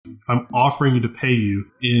I'm offering to pay you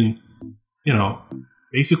in,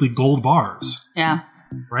 basically gold bars. Yeah.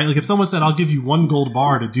 Right? Like if someone said, I'll give you 1 gold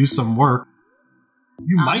bar to do some work,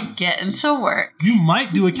 you might get into work. You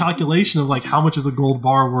might do a calculation of like how much is a gold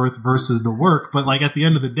bar worth versus the work. But like at the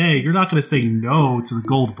end of the day, you're not going to say no to the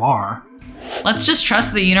gold bar. Let's just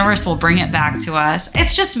trust the universe will bring it back to us.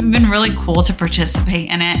 It's just been really cool to participate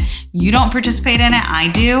in it. You don't participate in it, I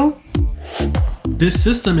do. This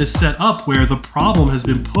system is set up where the problem has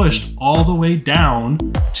been pushed all the way down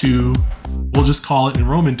to, we'll just call it in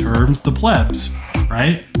Roman terms, the plebs,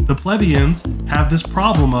 right? The plebeians have this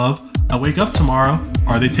problem of, I wake up tomorrow,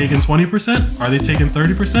 are they taking 20%? Are they taking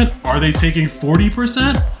 30%? Are they taking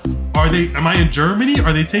 40%? Am I in Germany?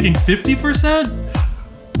 Are they taking 50%?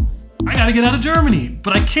 I gotta get out of Germany,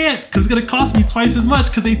 but I can't because it's gonna cost me twice as much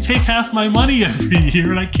because they take half my money every year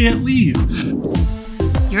and I can't leave.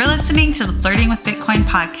 You're listening to the Flirting with Bitcoin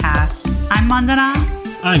podcast. I'm Mandana.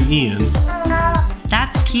 I'm Ian.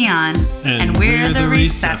 That's Keon. And we're the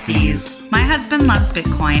Receffies. My husband loves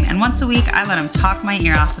Bitcoin, and once a week I let him talk my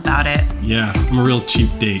ear off about it. Yeah, I'm a real cheap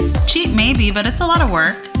date. Cheap maybe, but it's a lot of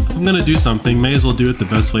work. If I'm gonna do something, may as well do it the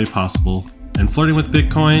best way possible. And Flirting with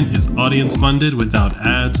Bitcoin is audience funded without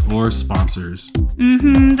ads or sponsors.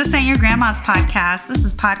 This ain't your grandma's podcast. This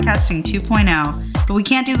is podcasting 2.0. But we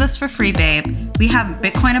can't do this for free, babe. We have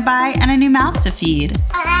Bitcoin to buy and a new mouth to feed.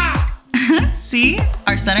 See?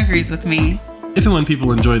 Our son agrees with me. If and when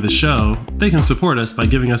people enjoy the show, they can support us by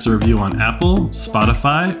giving us a review on Apple,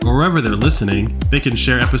 Spotify, or wherever they're listening. They can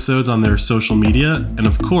share episodes on their social media, and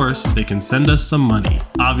of course, they can send us some money.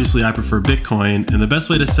 Obviously, I prefer Bitcoin, and the best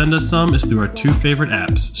way to send us some is through our 2 favorite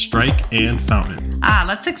apps, Strike and Fountain.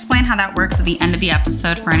 Let's explain how that works at the end of the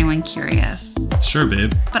episode for anyone curious. Sure,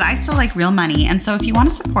 babe. But I still like real money, and so if you want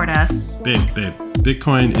to support us... Babe,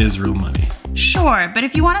 Bitcoin is real money. Sure, but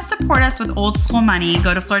if you want to support us with old school money,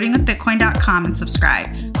 go to flirtingwithbitcoin.com and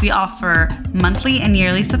subscribe. We offer monthly and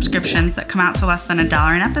yearly subscriptions that come out to less than $1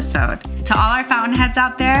 an episode. To all our fountainheads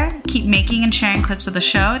out there, keep making and sharing clips of the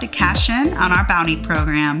show to cash in on our bounty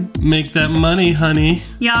program. Make that money, honey.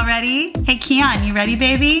 Y'all ready? Hey, Keon, you ready,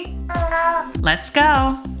 baby? Let's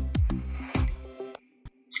go.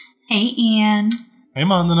 Hey, Ian. Hey,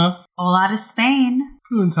 Mandana. Hola to Spain.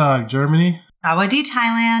 Guten Tag, Germany. Sawadee,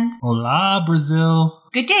 Thailand. Hola, Brazil.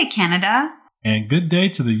 Good day, Canada. And good day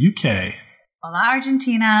to the UK. Hola,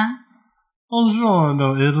 Argentina.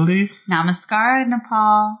 Buongiorno, Italy. Namaskar,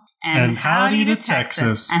 Nepal. And howdy to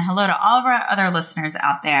Texas. And hello to all of our other listeners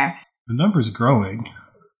out there. The number's growing.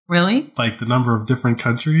 Really? Like the number of different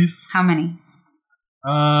countries. How many?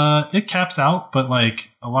 It caps out, but like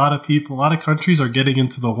a lot of countries are getting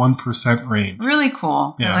into the 1% range. Really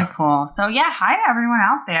cool. Yeah. Really cool. So yeah, hi to everyone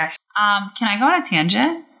out there. Can I go on a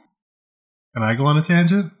tangent? Can I go on a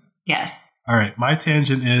tangent? Yes. All right. My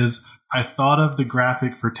tangent is I thought of the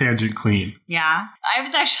graphic for Tangent Queen. Yeah. I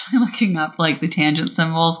was actually looking up like the tangent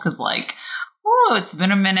symbols because it's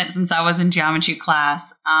been a minute since I was in geometry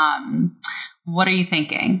class. What are you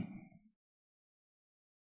thinking?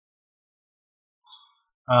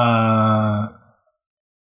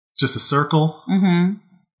 It's just a circle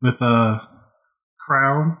with a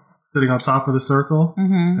crown sitting on top of the circle.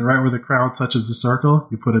 And right where the crown touches the circle,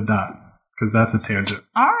 you put a dot because that's a tangent.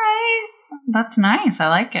 All right. That's nice. I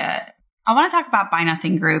like it. I want to talk about Buy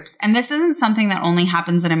Nothing groups. And this isn't something that only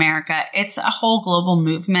happens in America. It's a whole global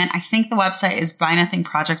movement. I think the website is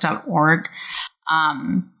buynothingproject.org.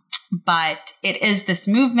 But it is this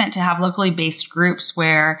movement to have locally based groups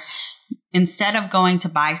where instead of going to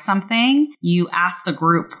buy something, you ask the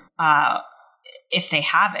group if they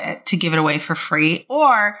have it to give it away for free.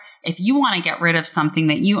 Or if you want to get rid of something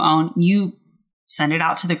that you own, you send it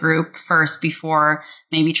out to the group first before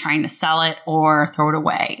maybe trying to sell it or throw it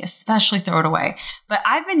away, especially throw it away. But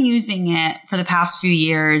I've been using it for the past few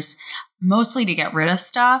years, mostly to get rid of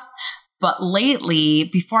stuff. But lately,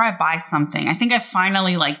 before I buy something, I think I've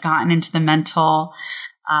finally gotten into the mental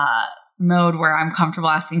mode where I'm comfortable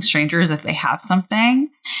asking strangers if they have something.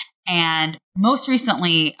 And most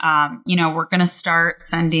recently, we're going to start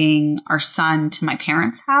sending our son to my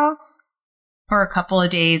parents' house for a couple of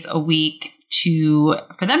days a week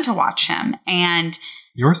for them to watch him. And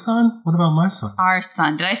your son? What about my son? Our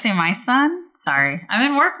son. Did I say my son? Sorry.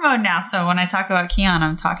 I'm in work mode now. So when I talk about Keon,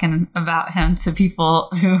 I'm talking about him to people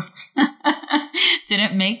who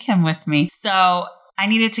didn't make him with me. So I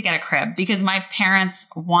needed to get a crib because my parents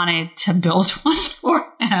wanted to build one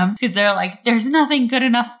for him because they're like, there's nothing good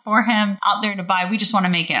enough for him out there to buy. We just want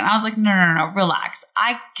to make it. And I was like, no, relax.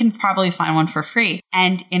 I can probably find one for free.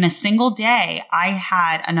 And in a single day, I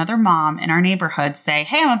had another mom in our neighborhood say,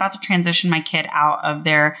 hey, I'm about to transition my kid out of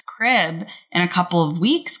their crib in a couple of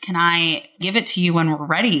weeks. Can I give it to you when we're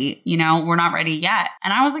ready? You know, we're not ready yet.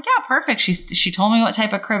 And I was like, yeah, perfect. She told me what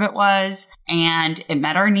type of crib it was and it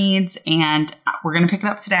met our needs. And we're going to pick it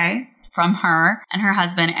up today from her and her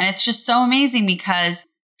husband. And it's just so amazing because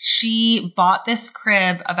she bought this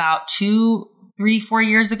crib about 2, 3, 4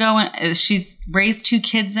 years ago. And she's raised 2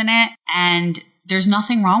 kids in it and there's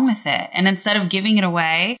nothing wrong with it. And instead of giving it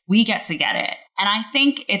away, we get to get it. And I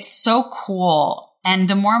think it's so cool. And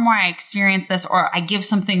the more and more I experience this, or I give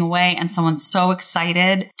something away and someone's so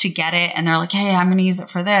excited to get it and they're like, hey, I'm going to use it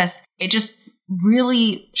for this. It just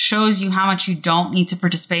really shows you how much you don't need to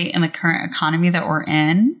participate in the current economy that we're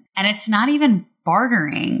in. And it's not even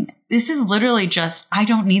bartering. This is literally just, I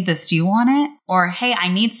don't need this. Do you want it? Or, hey, I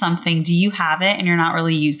need something. Do you have it? And you're not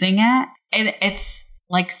really using it. It's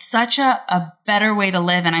like such a better way to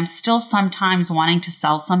live. And I'm still sometimes wanting to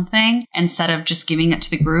sell something instead of just giving it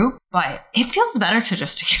to the group. But it feels better to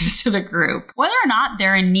just to give it to the group, whether or not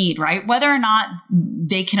they're in need, right? Whether or not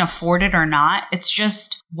they can afford it or not. It's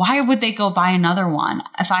just, why would they go buy another one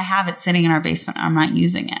if I have it sitting in our basement and I'm not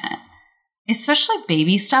using it? Especially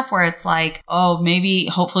baby stuff where it's like, oh, maybe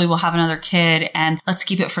hopefully we'll have another kid and let's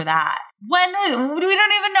keep it for that. When we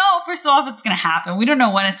don't even know, first of all, if it's going to happen. We don't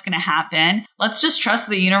know when it's going to happen. Let's just trust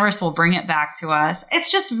the universe will bring it back to us.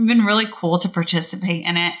 It's just been really cool to participate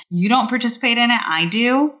in it. You don't participate in it. I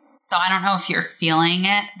do. So I don't know if you're feeling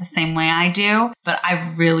it the same way I do, but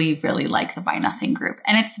I really, really like the Buy Nothing group.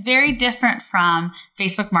 And it's very different from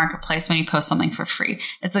Facebook Marketplace when you post something for free.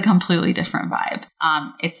 It's a completely different vibe.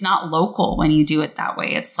 It's not local when you do it that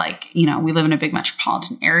way. It's like, you know, we live in a big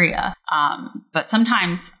metropolitan area. But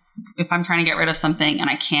sometimes if I'm trying to get rid of something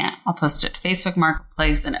and I can't, I'll post it to Facebook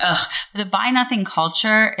Marketplace. And the Buy Nothing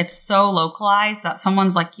culture, it's so localized that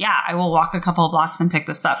someone's like, yeah, I will walk a couple of blocks and pick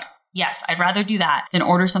this up. Yes, I'd rather do that than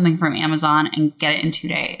order something from Amazon and get it in 2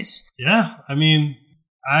 days. Yeah, I mean,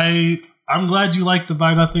 I'm glad you like the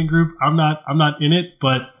Buy Nothing group. I'm not in it,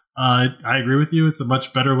 but I agree with you. It's a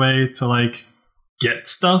much better way to like get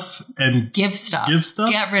stuff and give stuff,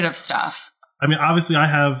 get rid of stuff. I mean, obviously, I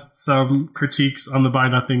have some critiques on the Buy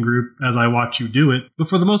Nothing group as I watch you do it, but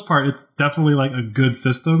for the most part, it's definitely like a good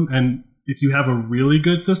system. And if you have a really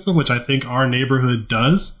good system, which I think our neighborhood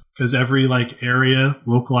does, because every like area,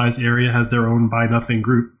 localized area has their own Buy Nothing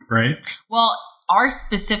group, right? Well, our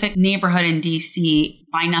specific neighborhood in DC,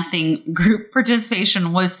 Buy Nothing group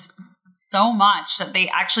participation was so much that they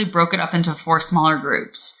actually broke it up into 4 smaller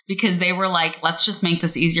groups because they were like, let's just make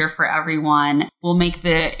this easier for everyone. We'll make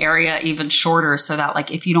the area even shorter so that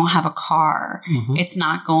like if you don't have a car, it's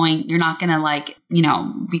not going, you're not going to like, you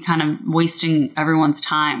know, be kind of wasting everyone's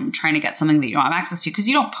time trying to get something that you don't have access to because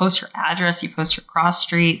you don't post your address, you post your cross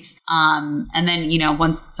streets. And then, you know,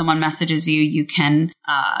 once someone messages you, you can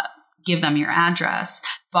give them your address.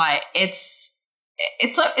 But it's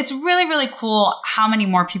really, really cool how many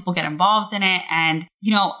more people get involved in it. And,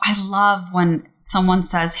 you know, I love when someone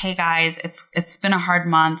says, hey guys, it's been a hard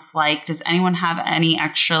month. Like, does anyone have any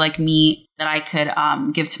extra like meat that I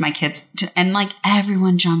could give to my kids? And like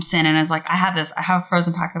everyone jumps in and is like, I have this, I have a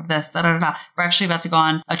frozen pack of this, We're actually about to go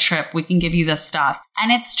on a trip. We can give you this stuff.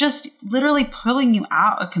 And it's just literally pulling you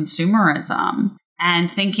out of consumerism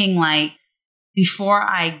and thinking like, before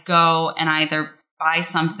I go and either buy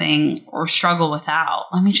something or struggle without,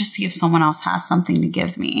 let me just see if someone else has something to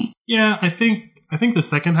give me. Yeah, I think the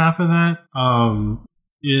second half of that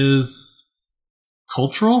is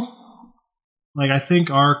cultural. Like, I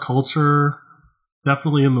think our culture,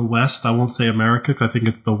 definitely in the West, I won't say America, because I think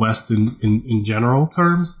it's the West in general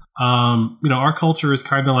terms. You know, our culture is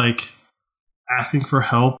kind of like asking for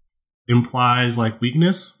help implies like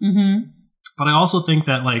weakness. But I also think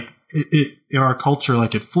that like it in our culture,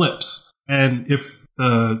 like it flips. And if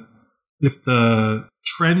the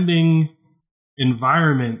trending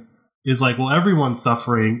environment is like, well, everyone's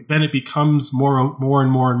suffering, then it becomes more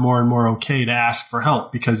and more okay to ask for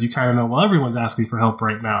help because you kind of know, well, everyone's asking for help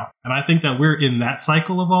right now. And I think that we're in that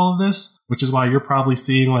cycle of all of this, which is why you're probably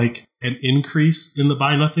seeing like an increase in the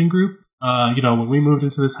Buy Nothing group. You know, when we moved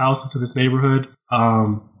into this house, into this neighborhood,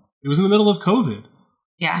 it was in the middle of COVID.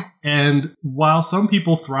 Yeah. And while some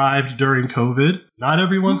people thrived during COVID, not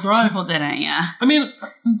everyone thrived. Some people didn't, yeah. I mean,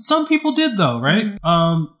 some people did though, right?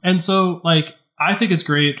 And so like, I think it's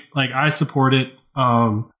great. Like, I support it.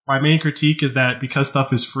 My main critique is that because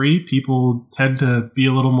stuff is free, people tend to be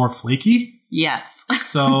a little more flaky. Yes.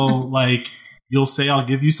 So like you'll say, I'll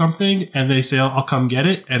give you something, and they say, I'll come get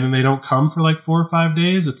it. And then they don't come for like 4 or 5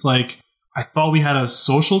 days. It's like, I thought we had a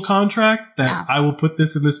social contract that I will put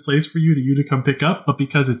this in this place for you to come pick up. But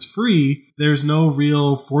because it's free, there's no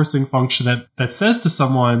real forcing function that says to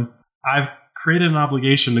someone, I've created an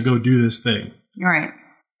obligation to go do this thing. Right.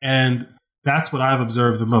 And that's what I've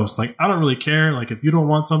observed the most. Like, I don't really care. Like, if you don't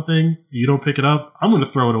want something, you don't pick it up, I'm going to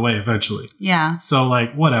throw it away eventually. Yeah. So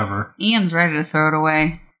like, whatever. Ian's ready to throw it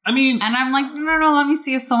away. I mean, and I'm like, no, let me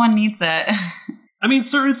see if someone needs it. I mean,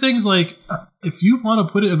 certain things like if you want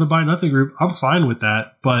to put it in the Buy Nothing group, I'm fine with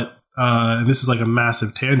that. But, and this is like a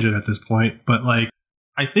massive tangent at this point, but like,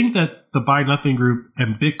 I think that the Buy Nothing group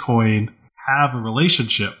and Bitcoin have a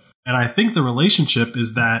relationship. And I think the relationship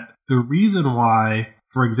is that the reason why,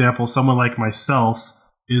 for example, someone like myself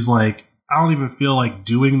is like, I don't even feel like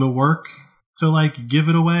doing the work to like give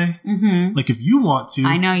it away. Mm-hmm. Like if you want to,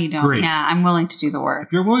 I know you don't. Great. Yeah, I'm willing to do the work.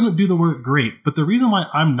 If you're willing to do the work, great. But the reason why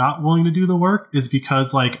I'm not willing to do the work is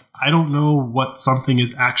because like I don't know what something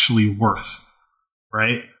is actually worth,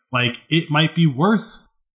 right? Like it might be worth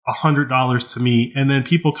 $100 to me, and then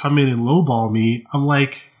people come in and lowball me. I'm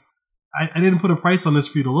like, I didn't put a price on this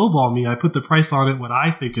for you to lowball me. I put the price on it what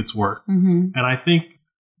I think it's worth, and I think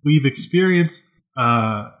we've experienced.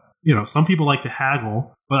 Some people like to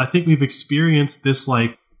haggle, but I think we've experienced this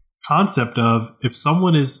like concept of if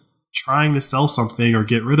someone is trying to sell something or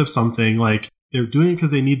get rid of something, like they're doing it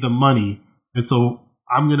because they need the money. And so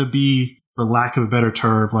I'm going to be, for lack of a better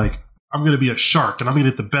term, like I'm going to be a shark and I'm going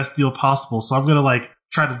to get the best deal possible. So I'm going to like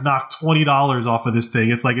try to knock $20 off of this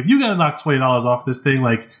thing. It's like, if you got to knock $20 off this thing,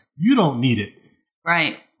 like you don't need it.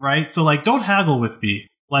 Right. Right. So like, don't haggle with me.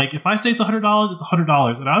 Like if I say it's $100, it's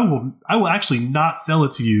 $100, and I will actually not sell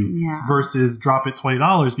it to you versus drop it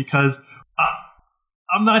 $20 because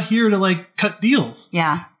I'm not here to like cut deals.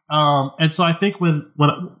 Yeah. And so I think when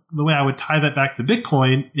the way I would tie that back to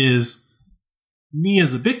Bitcoin is me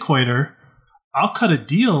as a Bitcoiner, I'll cut a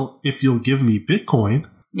deal if you'll give me Bitcoin.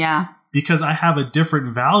 Yeah. Because I have a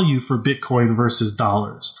different value for Bitcoin versus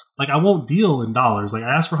dollars. Like I won't deal in dollars. Like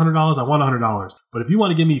I asked for $100, I want $100. But if you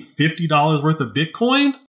want to give me $50 worth of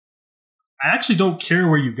Bitcoin, I actually don't care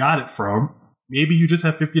where you got it from. Maybe you just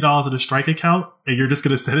have $50 in a Strike account and you're just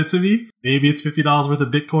going to send it to me. Maybe it's $50 worth of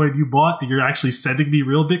Bitcoin you bought and you're actually sending me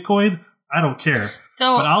real Bitcoin. I don't care.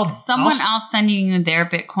 So someone else sending you their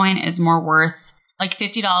Bitcoin is more worth, like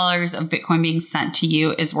 $50 of Bitcoin being sent to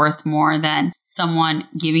you is worth more than someone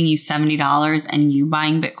giving you $70 and you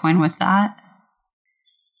buying Bitcoin with that?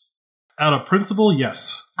 Out of principle,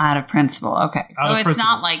 yes. Out of principle, okay. So it's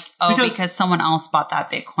not like, because someone else bought that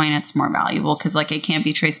Bitcoin, it's more valuable because like it can't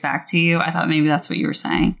be traced back to you. I thought maybe that's what you were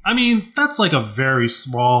saying. I mean, that's like a very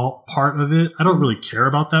small part of it. I don't really care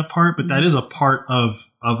about that part, but that is a part of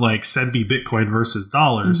like send me Bitcoin versus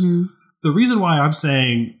dollars. Mm-hmm. The reason why I'm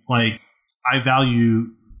saying like I value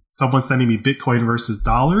someone sending me Bitcoin versus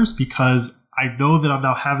dollars because I know that I'm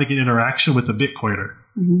now having an interaction with a Bitcoiner.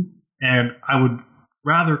 Mm-hmm. And I would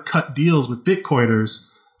rather cut deals with Bitcoiners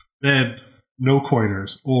than no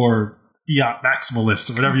coiners or fiat maximalists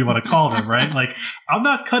or whatever you want to call them, right? Like I'm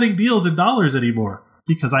not cutting deals in dollars anymore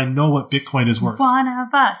because I know what Bitcoin is worth. One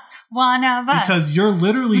of us. Because you're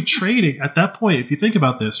literally trading at that point. If you think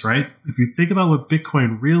about this, right? If you think about what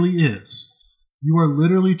Bitcoin really is, you are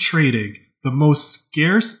literally trading the most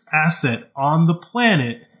scarce asset on the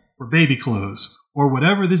planet for baby clothes or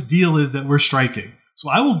whatever this deal is that we're striking. So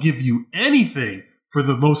I will give you anything for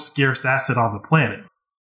the most scarce asset on the planet.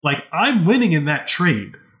 Like I'm winning in that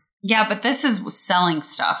trade. Yeah, but this is selling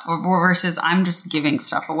stuff versus I'm just giving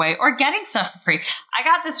stuff away or getting stuff for free. I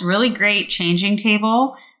got this really great changing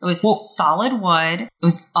table. It was solid wood. It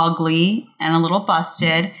was ugly and a little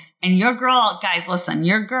busted. And your girl, guys, listen,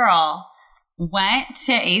 your girl went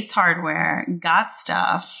to Ace Hardware, got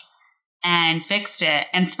stuff and fixed it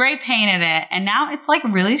and spray painted it. And now it's like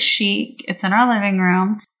really chic. It's in our living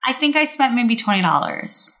room. I think I spent maybe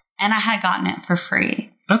 $20 and I had gotten it for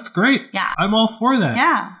free. That's great. Yeah. I'm all for that.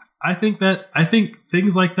 Yeah. I think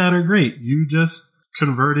things like that are great. You just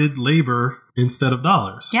converted labor instead of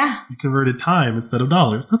dollars. Yeah. You converted time instead of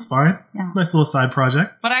dollars. That's fine. Yeah. Nice little side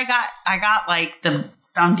project. But I got like the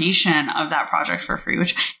foundation of that project for free,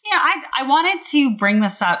 which, I wanted to bring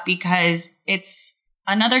this up because it's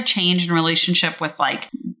another change in relationship with like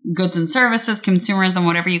goods and services, consumerism,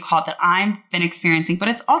 whatever you call it, that I've been experiencing. But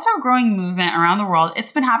it's also a growing movement around the world.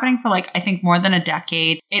 It's been happening for like, I think more than a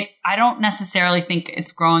decade. I don't necessarily think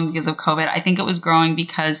it's growing because of COVID. I think it was growing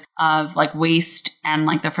because of like waste and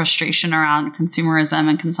like the frustration around consumerism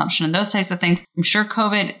and consumption and those types of things. I'm sure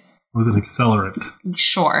COVID was an accelerant.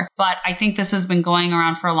 Sure. But I think this has been going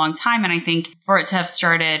around for a long time. And I think for it to have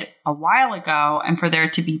started a while ago and for there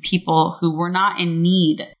to be people who were not in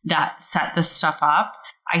need that set this stuff up,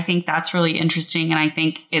 I think that's really interesting. And I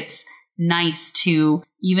think it's nice to,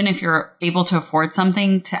 even if you're able to afford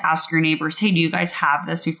something, to ask your neighbors, hey, do you guys have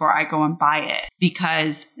this before I go and buy it?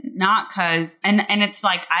 And it's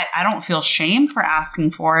like, I don't feel shame for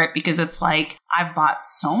asking for it because it's like, I've bought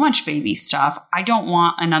so much baby stuff. I don't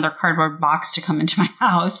want another cardboard box to come into my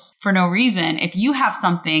house for no reason. If you have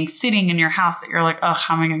something sitting in your house that you're like, oh,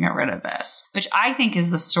 how am I going to get rid of this? Which I think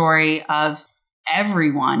is the story of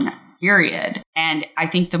everyone, period. And I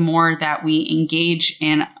think the more that we engage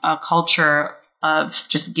in a culture of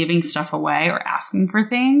just giving stuff away or asking for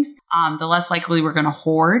things, the less likely we're going to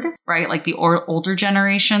hoard, right? Like the older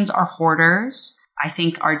generations are hoarders. I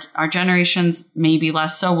think our generations maybe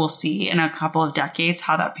less so. We'll see in a couple of decades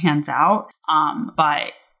how that pans out.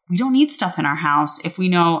 But we don't need stuff in our house if we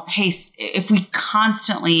know, hey, if we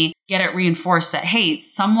constantly get it reinforced that, hey,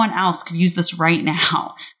 someone else could use this right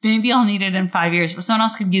now. Maybe I'll need it in 5 years, but someone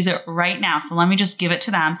else could use it right now. So let me just give it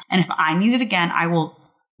to them. And if I need it again, I will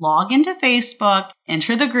log into Facebook,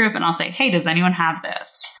 enter the group, and I'll say, hey, does anyone have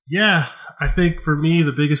this? Yeah. I think for me,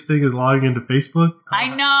 the biggest thing is logging into Facebook. I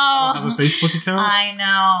know. I have a Facebook account. I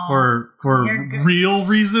know. For real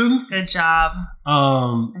reasons. Good job.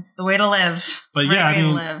 It's the way to live. But yeah, I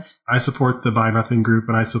mean, I support the Buy Nothing group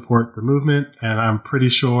and I support the movement. And I'm pretty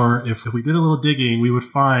sure if we did a little digging, we would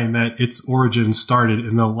find that its origin started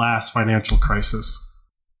in the last financial crisis.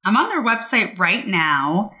 I'm on their website right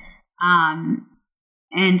now.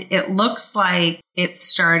 And it looks like it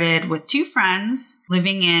started with two friends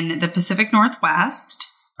living in the Pacific Northwest.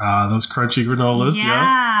 Those crunchy granolas,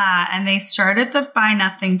 yeah. And they started the Buy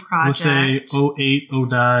Nothing project. Let's say 08,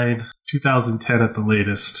 09, 2010 at the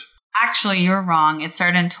latest. Actually, you're wrong. It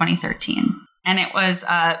started in 2013. And it was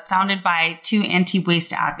founded by two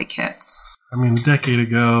anti-waste advocates. I mean, a decade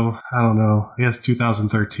ago, I don't know. I guess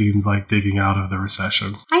 2013 is like digging out of the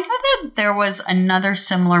recession. I know that there was another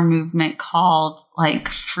similar movement called like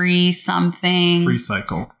Free something. Free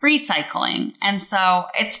Cycle. Free Cycling. And so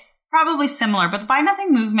it's probably similar, but the Buy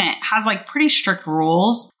Nothing movement has like pretty strict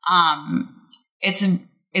rules.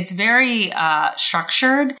 It's very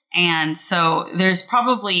structured. And so there's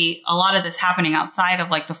probably a lot of this happening outside of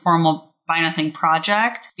like the formal Buy Nothing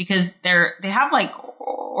project because they have like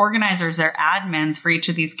organizers, they're admins for each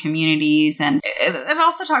of these communities. And it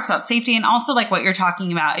also talks about safety and also like what you're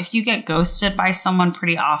talking about. If you get ghosted by someone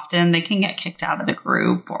pretty often, they can get kicked out of the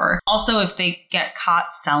group. Or also if they get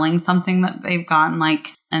caught selling something that they've gotten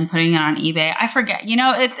like and putting it on eBay. I forget,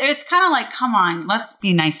 it's kind of like, come on, let's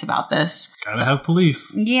be nice about this. Gotta have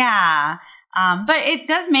police. Yeah. But it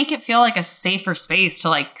does make it feel like a safer space to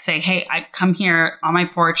like say, hey, I come here on my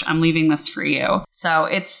porch. I'm leaving this for you. So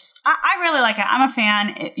I really like it. I'm a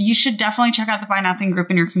fan. You should definitely check out the Buy Nothing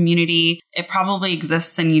group in your community. It probably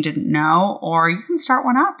exists and you didn't know, or you can start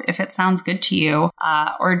one up if it sounds good to you.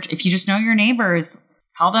 Or if you just know your neighbors,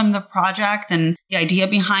 tell them the project and the idea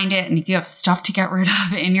behind it. And if you have stuff to get rid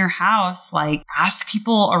of in your house, like ask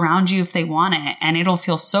people around you if they want it. And it'll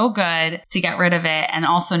feel so good to get rid of it. And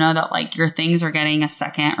also know that like your things are getting a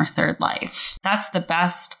second or third life. That's the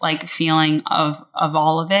best like feeling of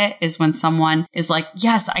all of it is when someone is like,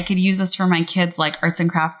 yes, I could use this for my kids, like arts and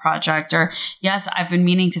craft project, or yes, I've been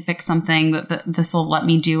meaning to fix something that this will let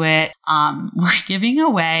me do it. We're giving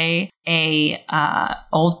away a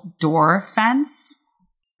old door fence.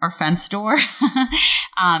 Or fence door.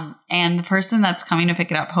 And the person that's coming to pick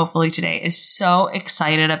it up hopefully today is so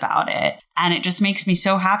excited about it. And it just makes me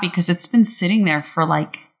so happy because it's been sitting there for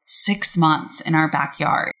like 6 months in our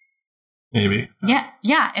backyard. Maybe.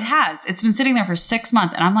 Yeah, it has. It's been sitting there for 6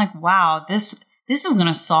 months. And I'm like, wow, this is going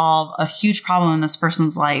to solve a huge problem in this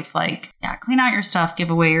person's life. Like, yeah, clean out your stuff, give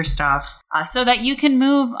away your stuff so that you can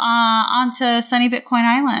move onto sunny Bitcoin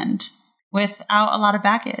Island without a lot of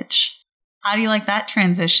baggage. How do you like that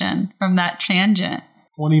transition from that tangent?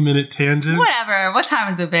 20-minute tangent. Whatever. What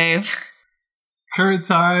time is it, babe? Current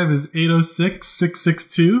time is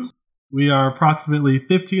 8:06:662. We are approximately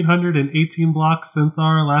 1,518 blocks since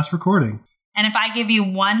our last recording. And if I give you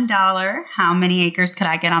 $1, how many acres could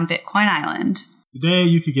I get on Bitcoin Island? Today,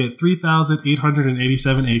 you could get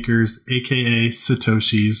 3,887 acres, aka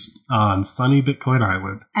Satoshis, on sunny Bitcoin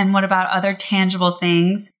Island. And what about other tangible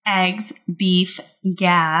things? Eggs, beef,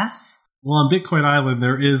 gas. Well, on Bitcoin Island,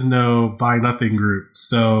 there is no Buy Nothing group,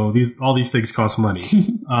 so all these things cost money.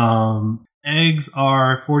 Eggs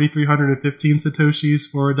are 4,315 Satoshis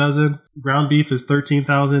for a dozen. Ground beef is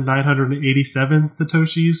 13,987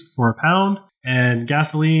 Satoshis for a pound. And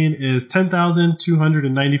gasoline is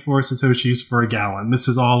 10,294 Satoshis for a gallon. This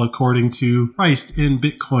is all according to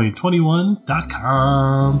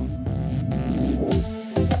pricedinbitcoin21.com.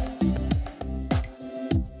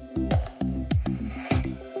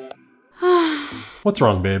 What's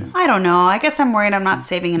wrong, babe? I don't know. I guess I'm worried I'm not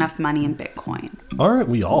saving enough money in Bitcoin. Aren't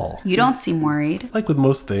we all? You don't seem worried. Like with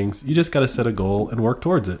most things, you just gotta set a goal and work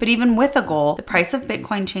towards it. But even with a goal, the price of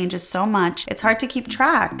Bitcoin changes so much, it's hard to keep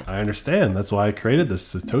track. I understand. That's why I created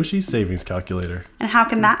this Satoshi Savings Calculator. And how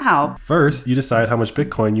can that help? First, you decide how much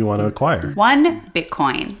Bitcoin you want to acquire. 1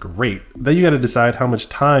 Bitcoin. Great. Then you gotta decide how much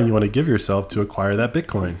time you want to give yourself to acquire that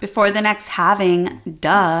Bitcoin. Before the next halving,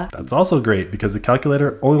 duh. That's also great because the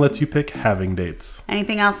calculator only lets you pick halving dates.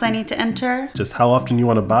 Anything else I need to enter? Just how often you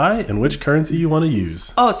want to buy and which currency you want to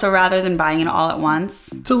use. Oh, so rather than buying it all at once?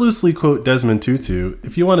 To loosely quote Desmond Tutu,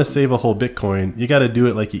 if you want to save a whole Bitcoin, you gotta do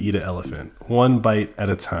it like you eat an elephant. One bite at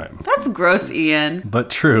a time. That's gross, Ian. But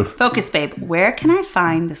true. Focus, babe. Where can I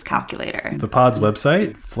find this calculator? The pod's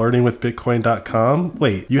website, flirtingwithbitcoin.com.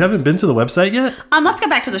 Wait, you haven't been to the website yet? Let's get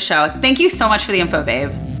back to the show. Thank you so much for the info,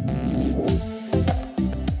 babe.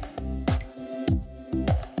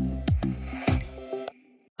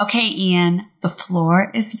 Okay, Ian, the floor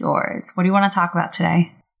is yours. What do you want to talk about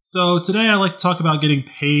today? So today I'd like to talk about getting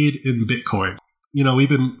paid in Bitcoin. You know, we've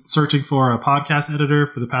been searching for a podcast editor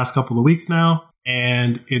for the past couple of weeks now.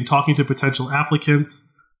 And in talking to potential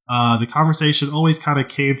applicants, the conversation always kind of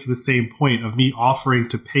came to the same point of me offering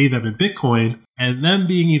to pay them in Bitcoin and them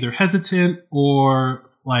being either hesitant or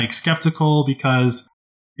like skeptical because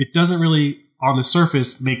it doesn't really on the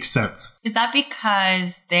surface makes sense. Is that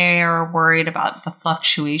because they're worried about the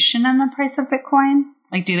fluctuation in the price of Bitcoin?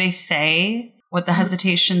 Like, do they say what the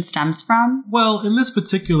hesitation stems from? Well, for this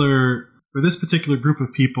particular group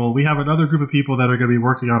of people, we have another group of people that are going to be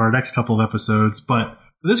working on our next couple of episodes. But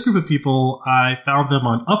for this group of people, I found them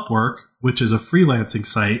on Upwork, which is a freelancing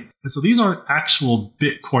site. And so these aren't actual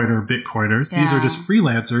Bitcoiners. Yeah. These are just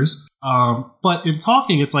freelancers. But in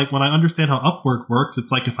talking, it's like when I understand how Upwork works,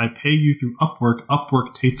 it's like if I pay you through Upwork,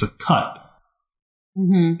 Upwork takes a cut.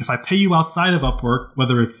 Mm-hmm. If I pay you outside of Upwork,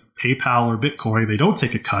 whether it's PayPal or Bitcoin, they don't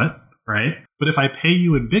take a cut, right? But if I pay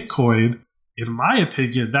you in Bitcoin, in my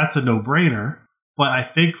opinion, that's a no-brainer. But I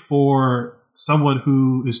think for someone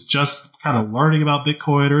who is just kind of learning about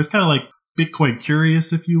Bitcoin or is kind of like Bitcoin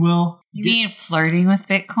curious, if you will. You mean flirting with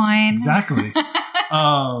Bitcoin? Exactly.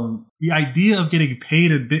 The idea of getting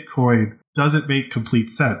paid in Bitcoin doesn't make complete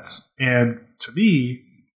sense. And to me,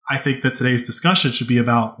 I think that today's discussion should be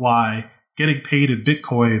about why getting paid in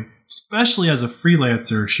Bitcoin, especially as a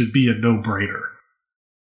freelancer, should be a no-brainer.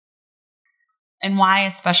 And why,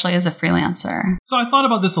 especially as a freelancer? So I thought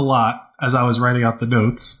about this a lot as I was writing out the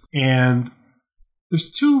notes, and there's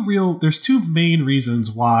two main reasons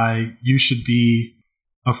why you should be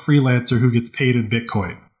a freelancer who gets paid in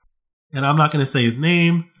Bitcoin. And I'm not going to say his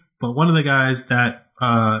name, but one of the guys that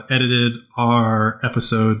edited our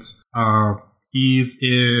episodes, he's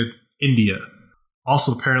in India.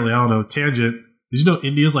 Also, apparently, I don't know, tangent. Did you know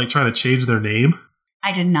India's like trying to change their name?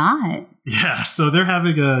 I did not. Yeah, so they're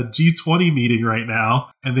having a G20 meeting right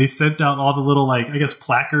now, and they sent out all the little, like, I guess,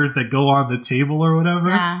 placards that go on the table or whatever.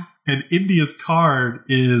 Yeah. And India's card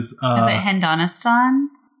is... Is it Hindunistan?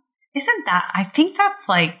 Isn't that... I think that's,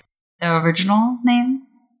 like, the original name.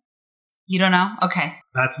 You don't know? Okay.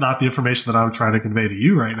 That's not the information that I'm trying to convey to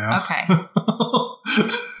you right now. Okay.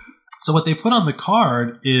 So what they put on the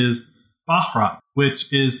card is Bharat,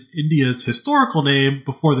 which is India's historical name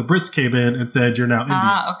before the Brits came in and said, you're now India.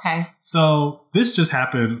 Ah, okay. So this just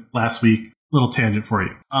happened last week. Little tangent for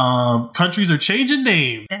you. Countries are changing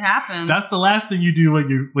names. It happens. That's the last thing you do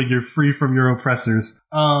when you're free from your oppressors.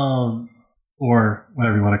 Or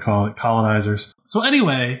whatever you want to call it, colonizers. So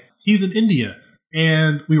anyway, he's in India.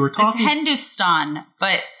 And we were talking... It's Hindustan,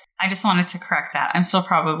 but I just wanted to correct that. I'm still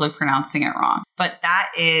probably pronouncing it wrong. But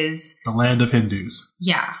that is... the land of Hindus.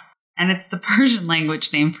 Yeah. And it's the Persian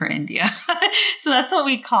language name for India. So that's what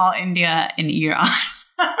we call India in Iran.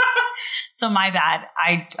 So my bad.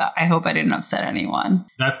 I hope I didn't upset anyone.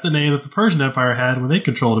 That's the name that the Persian Empire had when they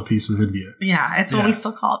controlled a piece of India. Yeah, it's what we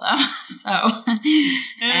still call them. So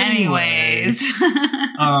anyways.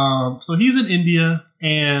 So he's in India,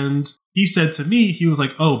 and he said to me, he was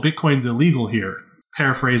like, oh, Bitcoin's illegal here.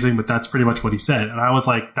 Paraphrasing, but that's pretty much what he said. And I was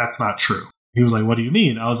like, that's not true. He was like, what do you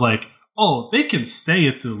mean? I was like, oh, they can say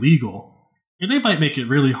it's illegal, and they might make it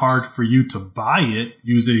really hard for you to buy it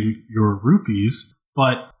using your rupees,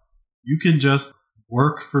 but you can just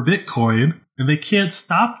work for Bitcoin, and they can't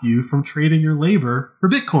stop you from trading your labor for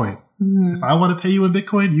Bitcoin. Mm-hmm. If I want to pay you in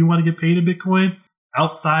Bitcoin, you want to get paid in Bitcoin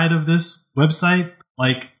outside of this website,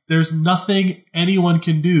 like, there's nothing anyone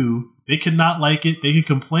can do. They cannot like it. They can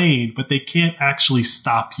complain, but they can't actually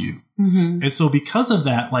stop you. Mm-hmm. And so because of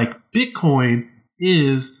that, like Bitcoin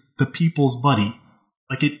is the people's money.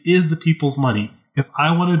 Like it is the people's money. If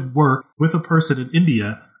I want to work with a person in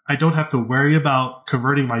India, I don't have to worry about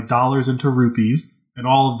converting my dollars into rupees and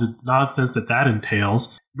all of the nonsense that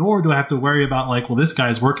entails. Nor do I have to worry about like, well, this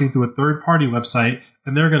guy's working through a third party website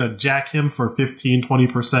and they're going to jack him for 15,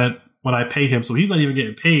 20% when I pay him. So he's not even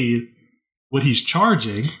getting paid what he's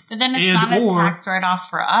charging. But then it's not a tax write-off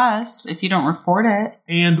for us if you don't report it.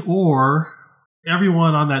 And or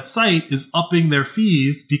everyone on that site is upping their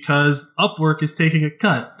fees because Upwork is taking a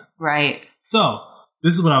cut. Right. So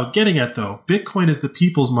this is what I was getting at, though. Bitcoin is the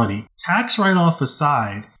people's money. Tax write-off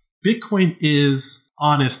aside, Bitcoin is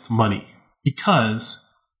honest money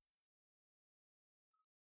because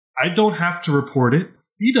I don't have to report it.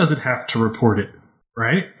 He doesn't have to report it,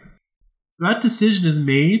 right? That decision is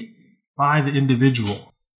made by the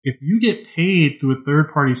individual. If you get paid through a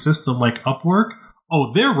third-party system like Upwork,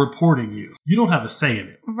 they're reporting you. You don't have a say in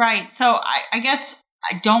it. Right. So I guess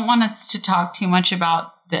I don't want us to talk too much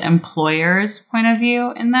about the employer's point of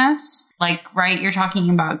view in this. Like, right, you're talking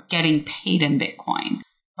about getting paid in Bitcoin.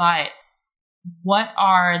 But what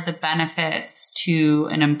are the benefits to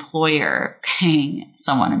an employer paying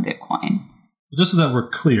someone in Bitcoin? Just so that we're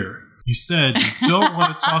clear, you said you don't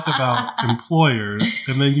want to talk about employers,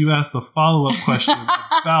 and then you asked a follow-up question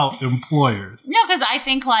about employers. No, because I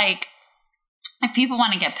think, like, if people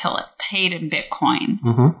want to get paid in Bitcoin,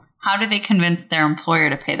 how do they convince their employer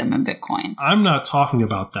to pay them in Bitcoin? I'm not talking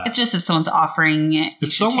about that. It's just if someone's offering it,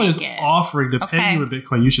 if someone is offering to pay you in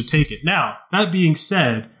Bitcoin, you should take it. Now, that being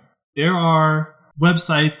said, there are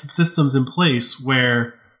websites and systems in place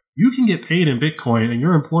where you can get paid in Bitcoin and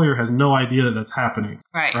your employer has no idea that that's happening.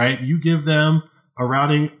 Right? You give them a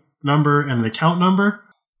routing number and an account number.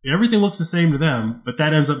 Everything looks the same to them, but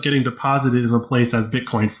that ends up getting deposited in a place as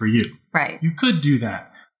Bitcoin for you. Right. You could do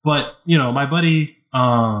that. But, my buddy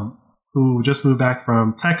who just moved back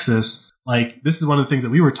from Texas, like, this is one of the things that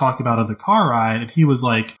we were talking about on the car ride. And he was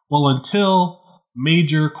like, well, until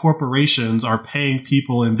major corporations are paying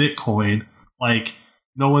people in Bitcoin, like,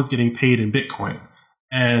 no one's getting paid in Bitcoin.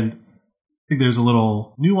 And I think there's a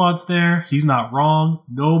little nuance there. He's not wrong.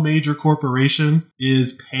 No major corporation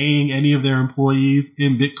is paying any of their employees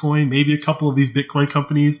in Bitcoin. Maybe a couple of these Bitcoin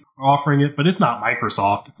companies are offering it, but it's not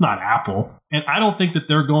Microsoft. It's not Apple. And I don't think that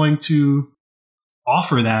they're going to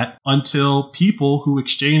offer that until people who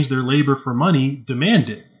exchange their labor for money demand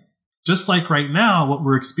it. Just like right now, what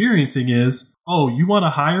we're experiencing is, you want to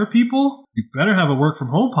hire people? You better have a work from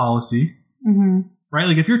home policy. Mm-hmm. Right?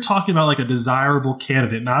 Like if you're talking about like a desirable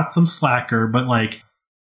candidate, not some slacker, but like,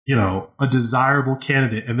 a desirable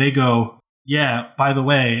candidate, and they go, yeah, by the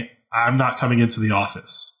way, I'm not coming into the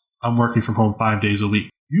office. I'm working from home 5 days a week.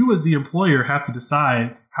 You as the employer have to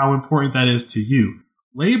decide how important that is to you.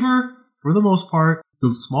 Labor, for the most part, it's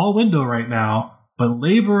a small window right now, but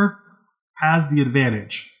labor has the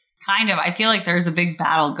advantage. Kind of. I feel like there's a big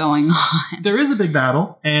battle going on. There is a big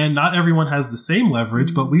battle, and not everyone has the same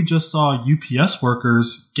leverage, but we just saw UPS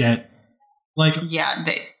workers get, like... Yeah,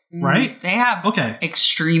 right? They have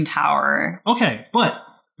extreme power. Okay, but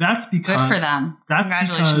that's because... Good for them.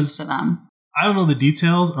 Congratulations to them. I don't know the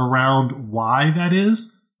details around why that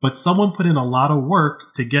is, but someone put in a lot of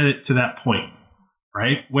work to get it to that point,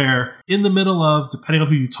 right? Where in the middle of, depending on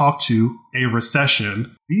who you talk to, a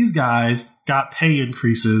recession, these guys got pay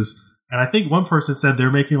increases. And I think one person said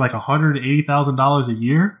they're making like $180,000 a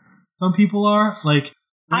year. Some people are like,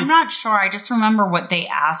 I'm not sure. I just remember what they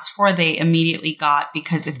asked for, they immediately got,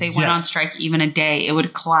 because if they went on strike even a day, it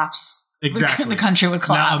would collapse. Exactly. The country would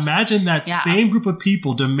collapse. Now imagine that same group of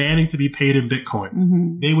people demanding to be paid in Bitcoin.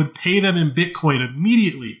 Mm-hmm. They would pay them in Bitcoin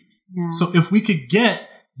immediately. Yeah. So if we could get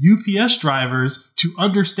UPS drivers to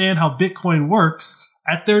understand how Bitcoin works,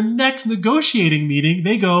 at their next negotiating meeting,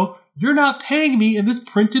 they go, you're not paying me in this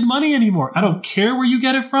printed money anymore. I don't care where you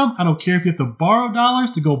get it from. I don't care if you have to borrow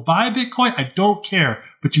dollars to go buy Bitcoin. I don't care.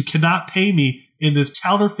 But you cannot pay me in this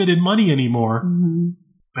counterfeited money anymore. Mm-hmm.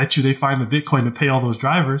 Bet you they find the Bitcoin to pay all those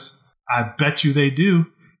drivers. I bet you they do.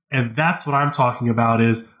 And that's what I'm talking about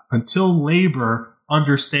is until labor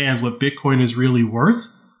understands what Bitcoin is really worth,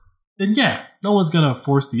 then no one's going to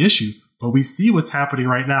force the issue. But we see what's happening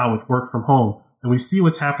right now with work from home. And we see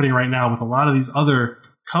what's happening right now with a lot of these other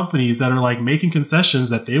companies that are like making concessions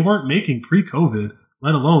that they weren't making pre-COVID,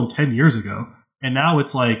 let alone 10 years ago. And now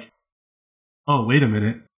it's like, oh, wait a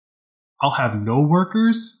minute. I'll have no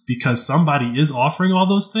workers because somebody is offering all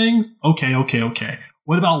those things. Okay.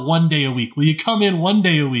 What about 1 day a week? Will you come in 1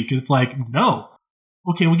 day a week? And it's like, no,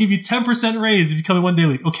 Okay, we'll give you 10% raise if you come in one day a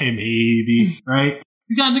week. Okay, maybe, right?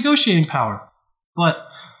 You got negotiating power. But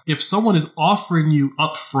if someone is offering you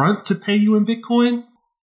upfront to pay you in Bitcoin,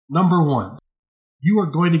 number one, you are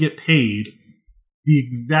going to get paid the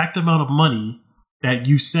exact amount of money that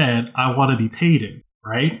you said I want to be paid in,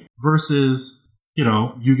 right? Versus,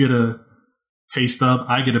 you get a pay stub,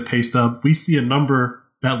 I get a pay stub. We see a number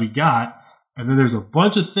that we got, and then there's a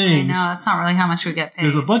bunch of things. No, that's not really how much we get paid.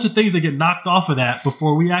 There's a bunch of things that get knocked off of that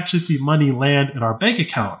before we actually see money land in our bank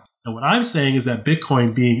account. And what I'm saying is that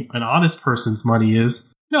Bitcoin being an honest person's money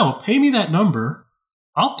is, no, pay me that number.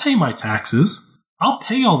 I'll pay my taxes. I'll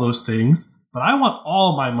pay all those things, but I want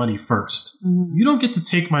all my money first. Mm-hmm. You don't get to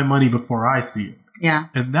take my money before I see it. Yeah.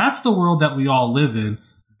 And that's the world that we all live in.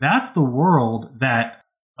 That's the world that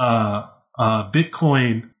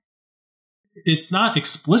Bitcoin, it's not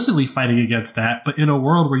explicitly fighting against that, but in a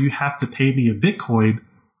world where you have to pay me in Bitcoin,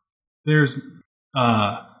 there's,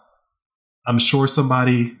 I'm sure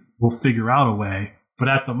somebody will figure out a way, but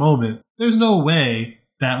at the moment, there's no way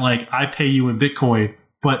that I pay you in Bitcoin,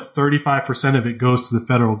 but 35% of it goes to the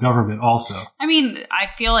federal government also. I mean, I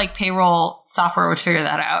feel like payroll software would figure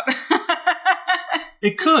that out.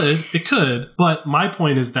 It could. But my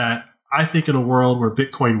point is that I think in a world where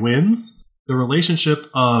Bitcoin wins, the relationship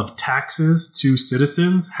of taxes to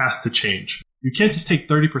citizens has to change. You can't just take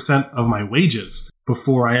 30% of my wages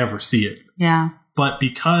before I ever see it. Yeah. But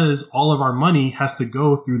because all of our money has to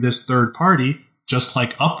go through this third party, just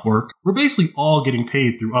like Upwork, we're basically all getting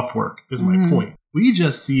paid through Upwork, is my point. We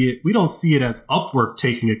just see it. We don't see it as Upwork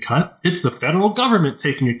taking a cut. It's the federal government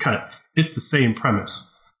taking a cut. It's the same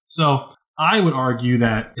premise. So I would argue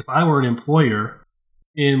that if I were an employer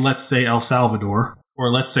in, let's say, El Salvador,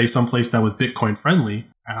 or let's say someplace that was Bitcoin friendly,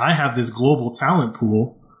 and I have this global talent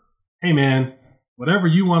pool, hey man, whatever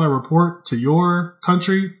you want to report to your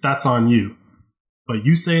country, that's on you. But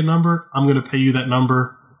you say a number, I'm going to pay you that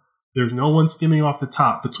number. There's no one skimming off the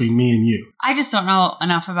top between me and you. I just don't know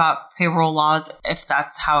enough about payroll laws if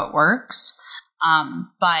that's how it works.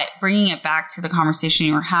 But bringing it back to the conversation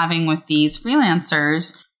you were having with these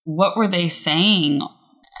freelancers, what were they saying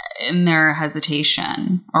in their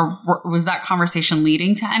hesitation? Or was that conversation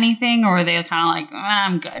leading to anything? Or were they kind of like,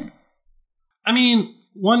 I'm good? I mean,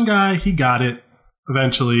 one guy, he got it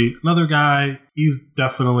eventually. Another guy, he's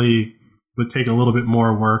definitely would take a little bit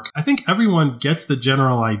more work. I think everyone gets the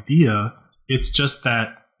general idea. It's just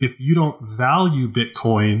that if you don't value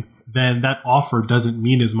Bitcoin, then that offer doesn't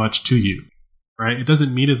mean as much to you, right? It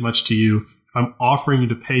doesn't mean as much to you if I'm offering you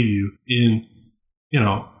to pay you in,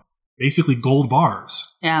 basically gold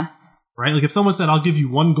bars. Yeah. Right? Like if someone said, I'll give you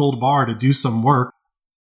 1 gold bar to do some work,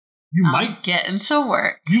 you might get into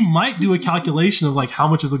work. You might do a calculation of how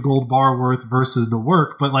much is a gold bar worth versus the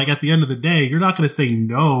work. But at the end of the day, you're not going to say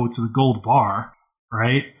no to the gold bar,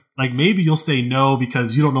 right? Maybe you'll say no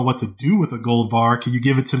because you don't know what to do with a gold bar. Can you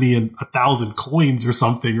give it to me in 1,000 coins or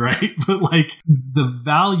something, right? But the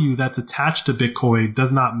value that's attached to Bitcoin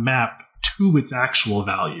does not map to its actual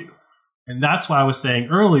value. And that's why I was saying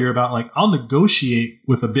earlier about I'll negotiate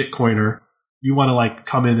with a Bitcoiner. You want to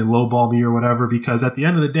come in and lowball me or whatever, because at the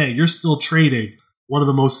end of the day, you're still trading one of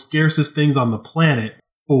the most scarcest things on the planet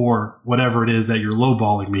for whatever it is that you're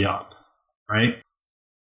lowballing me on, right?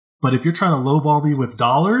 But if you're trying to lowball me with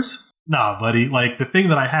dollars, nah, buddy, the thing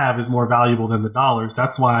that I have is more valuable than the dollars.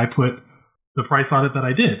 That's why I put the price on it that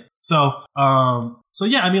I did. So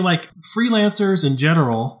yeah, I mean, freelancers in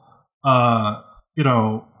general, and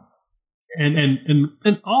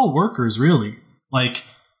all workers really,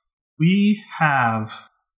 we have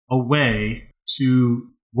a way to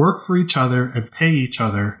work for each other and pay each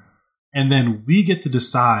other, and then we get to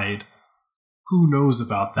decide who knows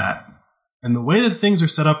about that. And the way that things are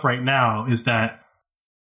set up right now is that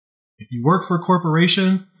if you work for a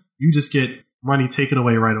corporation, you just get money taken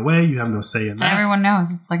away right away. You have no say in that. And everyone knows.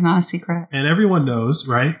 It's not a secret. And everyone knows,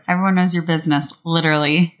 right? Everyone knows your business,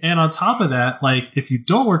 literally. And on top of that, if you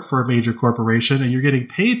don't work for a major corporation and you're getting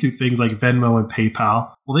paid through things like Venmo and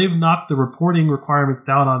PayPal, well, they've knocked the reporting requirements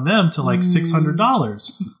down on them to $600.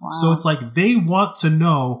 Wow. So it's they want to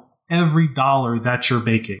know every dollar that you're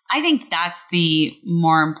making. I think that's the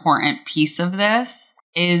more important piece of this,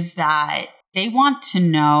 is that they want to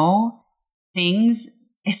know things,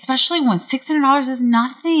 especially when $600 is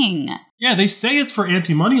nothing. Yeah, they say it's for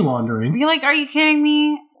anti-money laundering. You're are you kidding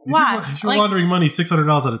me? What? If you're laundering money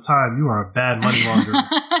 $600 at a time, you are a bad money launderer.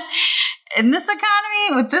 In this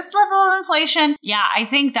economy, with this level of inflation, yeah, I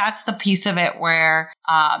think that's the piece of it where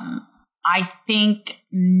I think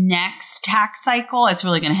next tax cycle, it's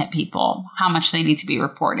really going to hit people, how much they need to be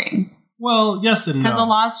reporting. Well, yes and no. Because the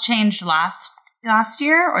laws changed last last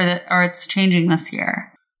year, or it's changing this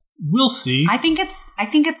year? We'll see. I think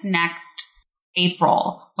it's next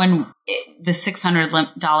April when the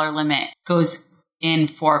 $600 limit goes in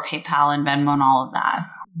for PayPal and Venmo and all of that.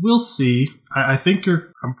 We'll see. I'm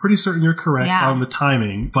pretty certain you're correct on the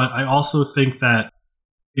timing, but I also think that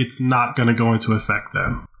it's not going to go into effect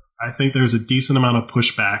then. I think there's a decent amount of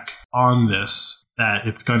pushback on this that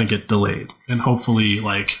it's going to get delayed and hopefully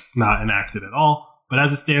not enacted at all. But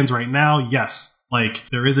as it stands right now, yes,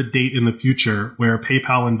 there is a date in the future where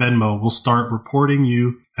PayPal and Venmo will start reporting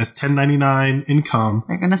you as 1099 income.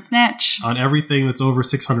 They're going to snitch on everything that's over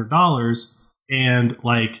 $600. And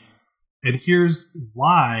here's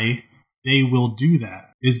why they will do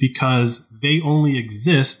that is because they only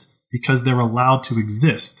exist because they're allowed to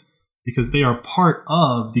exist, because they are part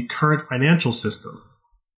of the current financial system.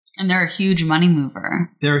 And they're a huge money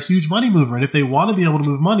mover. They're a huge money mover. And if they want to be able to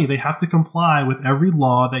move money, they have to comply with every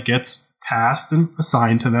law that gets passed and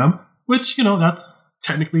assigned to them, which, that's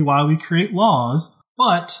technically why we create laws.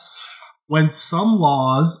 But when some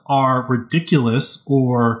laws are ridiculous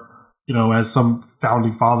or, as some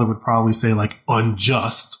founding father would probably say,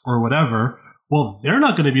 unjust or whatever, well, they're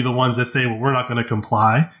not going to be the ones that say, well, we're not going to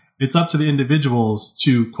comply. It's up to the individuals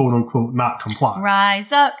to, quote unquote, not comply.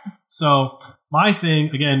 Rise up. So my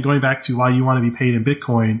thing, again, going back to why you want to be paid in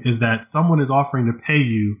Bitcoin, is that someone is offering to pay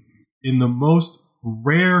you in the most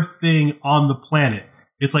rare thing on the planet.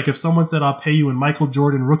 It's like if someone said, I'll pay you in Michael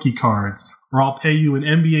Jordan rookie cards, or I'll pay you in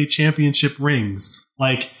NBA championship rings.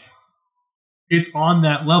 It's on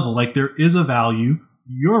that level. There is a value.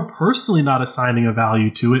 You're personally not assigning a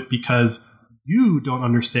value to it because you don't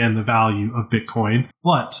understand the value of Bitcoin.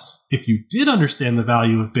 But if you did understand the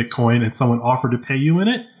value of Bitcoin and someone offered to pay you in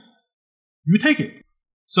it, you would take it.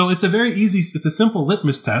 So it's it's a simple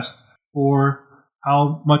litmus test for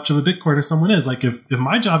how much of a Bitcoiner someone is. If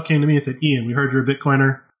my job came to me and said, Ian, we heard you're a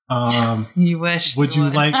Bitcoiner. You wish. Would you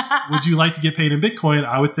like to get paid in Bitcoin?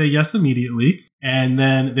 I would say yes immediately. And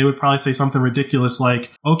then they would probably say something ridiculous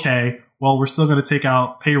like, okay, well, we're still going to take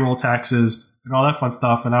out payroll taxes and all that fun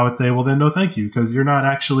stuff. And I would say, well, then no, thank you, because you're not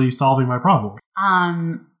actually solving my problem.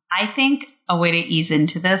 I think a way to ease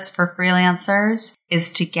into this for freelancers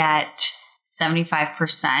is to get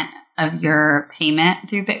 75% of your payment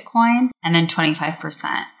through Bitcoin and then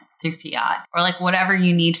 25% through fiat, or whatever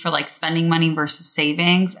you need for spending money versus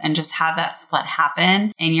savings, and just have that split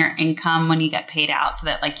happen in your income when you get paid out so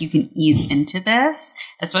that you can ease into this,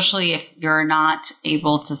 especially if you're not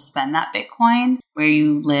able to spend that Bitcoin where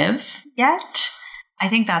you live yet. I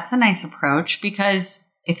think that's a nice approach, because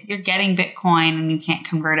if you're getting Bitcoin and you can't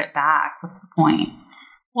convert it back, what's the point?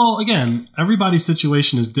 Well, again, everybody's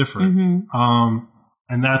situation is different. Mm-hmm.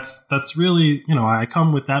 And that's really, I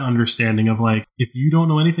come with that understanding of if you don't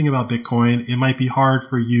know anything about Bitcoin, it might be hard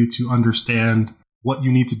for you to understand what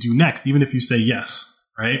you need to do next, even if you say yes,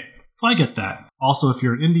 right? So I get that. Also, if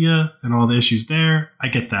you're in India and all the issues there, I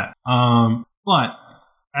get that. But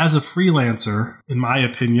as a freelancer, in my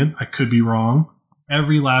opinion, I could be wrong,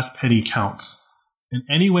 every last penny counts. And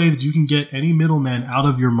any way that you can get any middleman out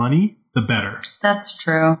of your money, the better. That's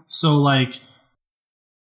true. So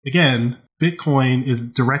again, Bitcoin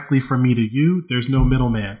is directly from me to you. There's no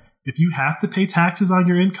middleman. If you have to pay taxes on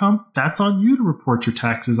your income, that's on you to report your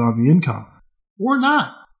taxes on the income. Or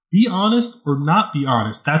not. Be honest or not be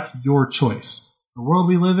honest. That's your choice. The world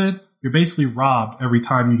we live in, you're basically robbed every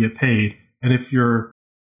time you get paid. And if you're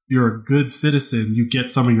a good citizen, you get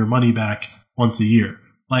some of your money back once a year.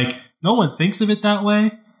 No one thinks of it that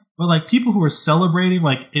way. But people who are celebrating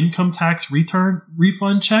income tax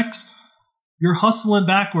refund checks, you're hustling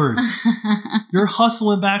backwards. You're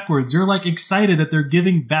hustling backwards. You're excited that they're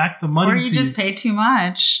giving back the money. Or you just pay too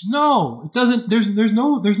much. No, it doesn't. There's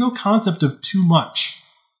no concept of too much.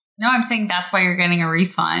 No, I'm saying that's why you're getting a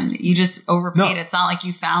refund. You just overpaid. No. It's not like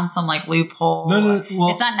you found some loophole. No.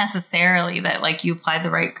 Well, it's not necessarily that you applied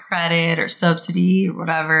the right credit or subsidy or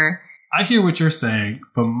whatever. I hear what you're saying,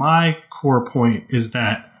 but my core point is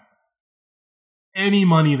that any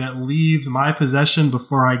money that leaves my possession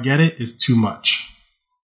before I get it is too much.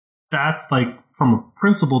 That's from a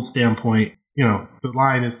principled standpoint, the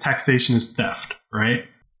line is taxation is theft, right?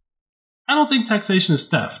 I don't think taxation is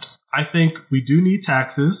theft. I think we do need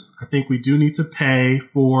taxes. I think we do need to pay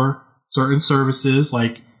for certain services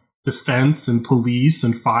like defense and police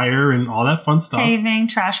and fire and all that fun stuff. Paving,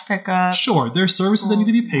 trash pickup. Sure, there's services that need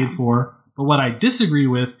to be paid for. But what I disagree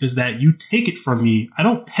with is that you take it from me. I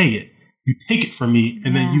don't pay it. You take it from me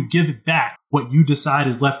and then you give it back what you decide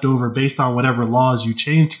is left over based on whatever laws you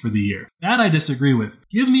changed for the year. That I disagree with.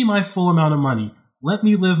 Give me my full amount of money. Let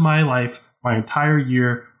me live my life, my entire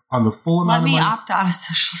year on the full amount of money. Let me opt out of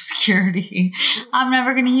Social Security. I'm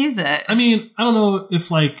never going to use it. I mean, I don't know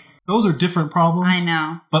if like those are different problems. I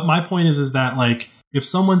know. But my point is that like if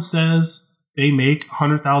someone says they make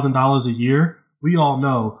 $100,000 a year, we all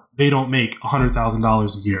know they don't make $100,000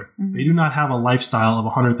 a year. Mm-hmm. They do not have a lifestyle of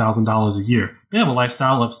 $100,000 a year. They have a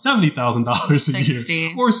lifestyle of $70,000 a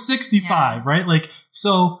year or 65, right? Like,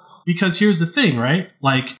 so, because here's the thing, right?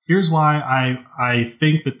 Like, here's why I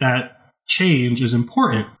think that change is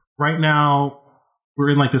important. Right now,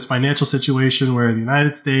 we're in like this financial situation where the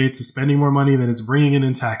United States is spending more money than it's bringing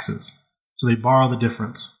in taxes. So they borrow the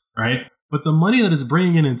difference, right? But the money that it's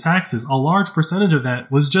bringing in taxes, a large percentage of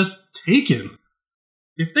that was just taken.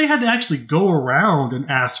 If they had to actually go around and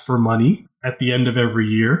ask for money at the end of every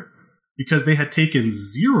year because they had taken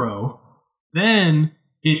zero, then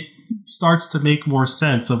it starts to make more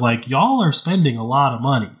sense of like, y'all are spending a lot of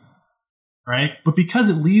money, right? But because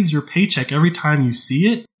it leaves your paycheck every time you see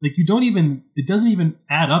it, like it doesn't even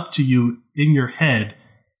add up to you in your head,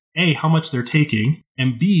 A, how much they're taking,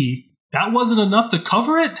 and B, that wasn't enough to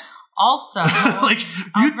cover it. Also, like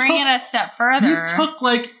I'll bring it a step further. You took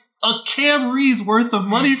like a Camry's worth of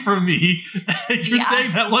money from me. And you're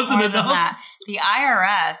saying that wasn't enough? The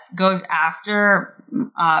IRS goes after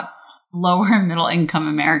lower and middle income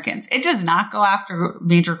Americans. It does not go after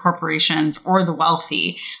major corporations or the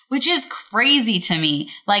wealthy, which is crazy to me.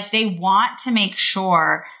 Like they want to make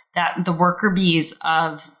sure that the worker bees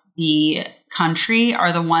of the country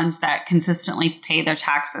are the ones that consistently pay their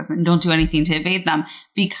taxes and don't do anything to evade them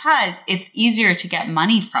because it's easier to get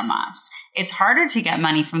money from us. It's harder to get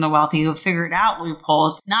money from the wealthy who have figured out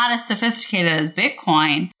loopholes, not as sophisticated as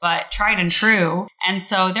Bitcoin, but tried and true. And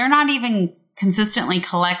so they're not even consistently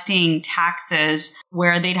collecting taxes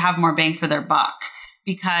where they'd have more bang for their buck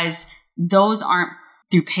because those aren't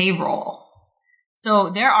through payroll. So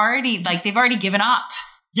they're already they've already given up.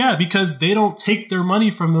 Yeah, because they don't take their money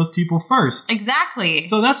from those people first. Exactly.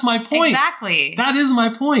 So that's my point. Exactly. That is my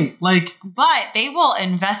point. But they will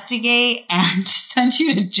investigate and send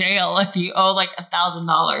you to jail if you owe like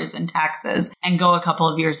 $1,000 in taxes and go a couple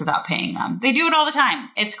of years without paying them. They do it all the time.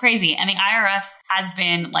 It's crazy. And the IRS has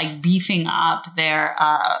been like beefing up their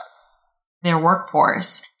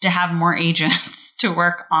workforce to have more agents to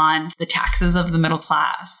work on the taxes of the middle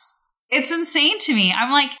class. It's insane to me.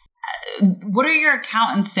 I'm like, what are your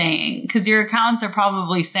accountants saying? Because your accountants are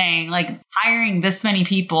probably saying like hiring this many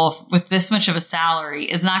people with this much of a salary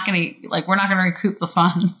is not going to we're not going to recoup the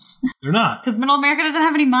funds. They're not. Because middle America doesn't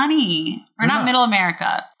have any money. Or not middle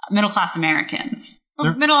America, middle class Americans.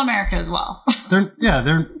 Middle America as well. They're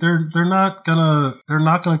not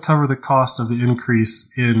gonna cover the cost of the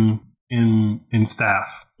increase in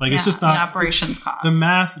staff. It's just not the operations cost. The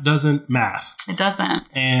math doesn't math. It doesn't.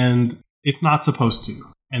 And it's not supposed to.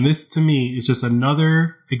 And this, to me, is just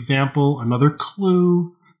another example, another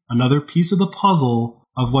clue, another piece of the puzzle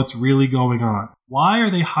of what's really going on. Why are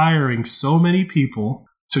they hiring so many people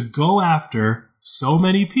to go after so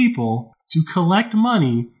many people to collect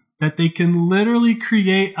money that they can literally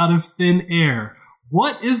create out of thin air?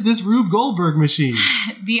 What is this Rube Goldberg machine?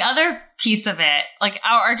 The other piece of it,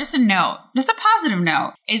 or just a positive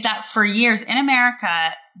note, is that for years in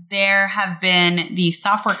America, there have been these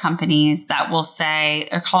software companies that will say,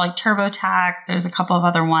 they're called like TurboTax. There's a couple of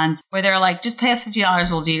other ones where they're like, just pay us $50,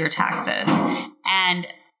 we'll do your taxes. And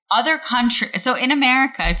other countries, so in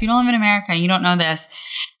America, if you don't live in America and you don't know this,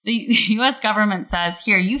 the U.S. government says,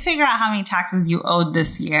 here, you figure out how many taxes you owed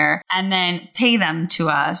this year and then pay them to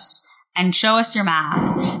us. And show us your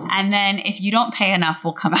math. And then if you don't pay enough,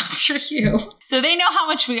 we'll come after you. So they know how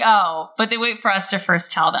much we owe, but they wait for us to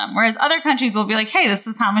first tell them. Whereas other countries will be like, hey, this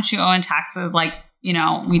is how much you owe in taxes.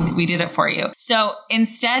 We did it for you. So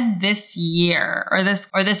instead this year or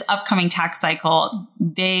this upcoming tax cycle,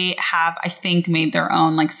 they have, I think, made their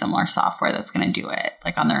own similar software that's going to do it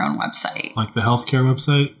on their own website. Like the healthcare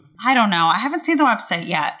website? I don't know. I haven't seen the website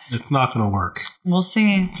yet. It's not going to work. We'll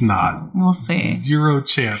see. It's not. We'll see. Zero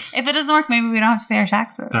chance. If it doesn't work, maybe we don't have to pay our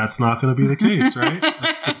taxes. That's not going to be the case, right?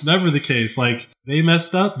 That's never the case. They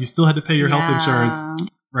messed up. You still had to pay your health insurance,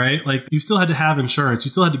 right? You still had to have insurance.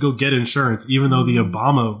 You still had to go get insurance, even though the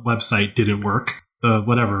Obama website didn't work. The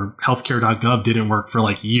healthcare.gov didn't work for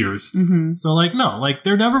years. Mm-hmm. So no,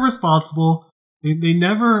 they're never responsible. They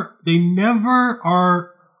never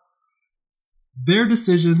are. Their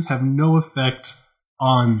decisions have no effect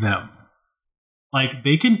on them.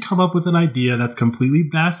 They can come up with an idea that's completely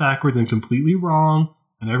bass-backwards and completely wrong,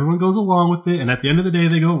 and everyone goes along with it, and at the end of the day,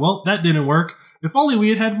 they go, well, that didn't work. If only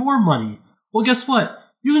we had more money. Well, guess what?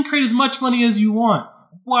 You can create as much money as you want.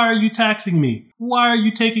 Why are you taxing me? Why are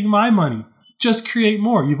you taking my money? just create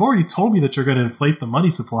more. You've already told me that you're going to inflate the money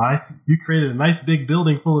supply. You created a nice big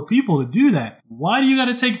building full of people to do that. Why do you got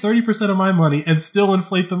to take 30% of my money and still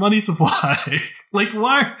inflate the money supply? Like,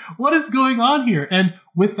 why? What is going on here? And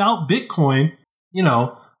without Bitcoin,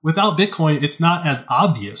 it's not as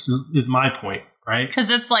obvious is my point, right? Because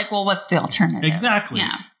it's like, well, what's the alternative? Exactly.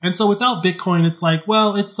 Yeah. And so without Bitcoin, it's like,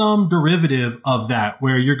 well, it's some derivative of that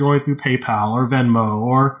where you're going through PayPal or Venmo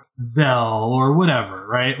or Zelle or whatever,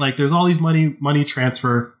 right? Like there's all these money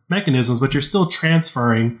transfer mechanisms, but you're still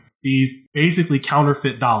transferring these basically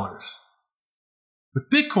counterfeit dollars. With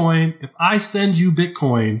Bitcoin, if I send you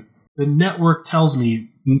Bitcoin, the network tells me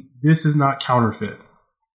this is not counterfeit,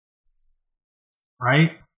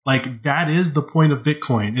 right? Like that is the point of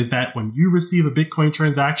Bitcoin, is that when you receive a Bitcoin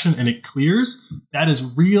transaction and it clears, that is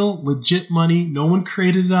real, legit money. No one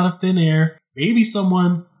created it out of thin air. Maybe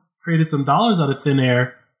someone created some dollars out of thin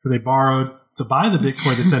air because they borrowed to buy the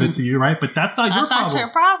Bitcoin to send it to you, right? But that's not your problem. That's not your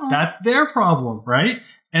problem. That's their problem, right?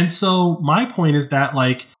 And so my point is that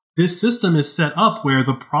like this system is set up where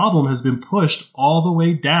the problem has been pushed all the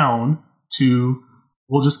way down to,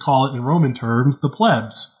 we'll just call it in Roman terms, the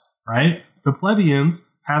plebs, right? The plebeians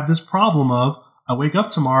have this problem of, I wake up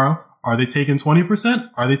tomorrow, are they taking 20%?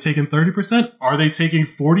 Are they taking 30%? Are they taking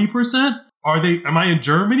 40%? Am I in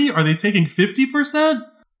Germany? Are they taking 50%?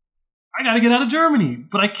 I got to get out of Germany,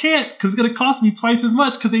 but I can't because it's going to cost me twice as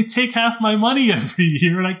much because they take half my money every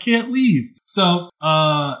year and I can't leave. So,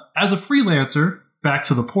 as a freelancer, back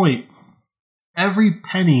to the point, every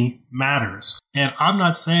penny matters. And I'm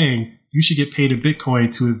not saying you should get paid in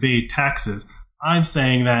Bitcoin to evade taxes. I'm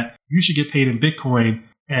saying that you should get paid in Bitcoin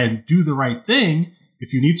and do the right thing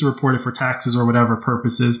if you need to report it for taxes or whatever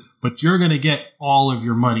purposes, but you're going to get all of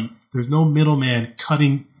your money. There's no middleman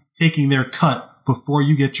taking their cut before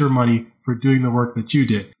you get your money for doing the work that you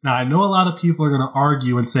did. Now, I know a lot of people are going to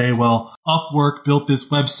argue and say, well, Upwork built this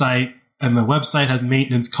website and the website has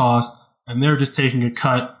maintenance costs and they're just taking a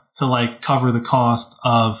cut to like cover the cost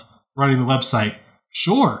of running the website.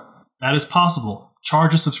 Sure, that is possible.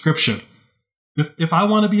 Charge a subscription. If I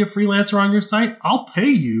want to be a freelancer on your site, I'll pay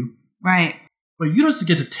you. Right. But you don't just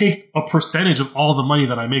get to take a percentage of all the money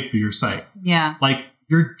that I make for your site. Yeah. Like,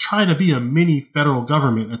 you're trying to be a mini federal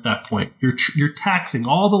government at that point. You're taxing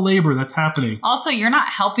all the labor that's happening. Also, you're not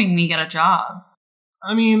helping me get a job.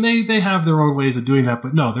 I mean, they have their own ways of doing that,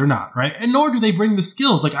 but no, they're not, right? And nor do they bring the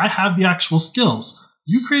skills. Like, I have the actual skills.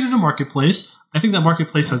 You created a marketplace. I think that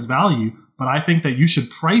marketplace has value, but I think that you should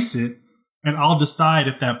price it, and I'll decide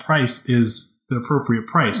if that price is the appropriate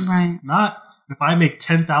price. Right. Not if I make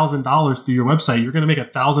 $10,000 through your website, you're going to make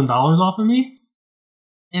 $1,000 off of me?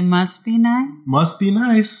 It must be nice. Must be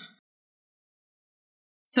nice.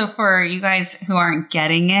 So for you guys who aren't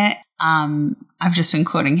getting it, I've just been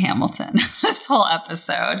quoting Hamilton this whole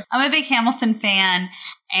episode. I'm a big Hamilton fan,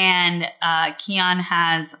 and Keon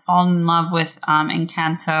has fallen in love with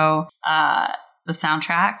Encanto, the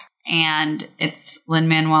soundtrack, and it's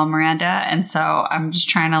Lin-Manuel Miranda. And so I'm just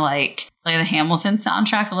trying to like play the Hamilton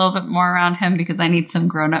soundtrack a little bit more around him because I need some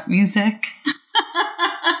grown-up music.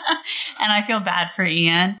 And I feel bad for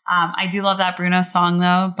Ian. I do love that Bruno song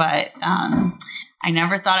though, but I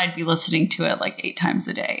never thought I'd be listening to it like 8 times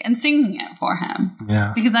a day and singing it for him.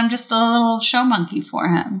 Yeah. Because I'm just a little show monkey for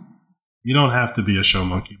him. You don't have to be a show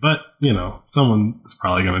monkey, but, you know, someone is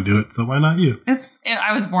probably going to do it, so why not you?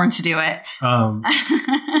 I was born to do it.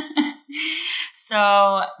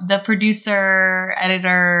 So the producer,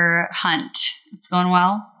 editor, Hunt, it's going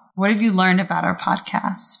well. What have you learned about our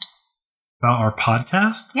podcast? About our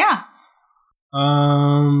podcast? Yeah.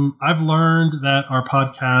 I've learned that our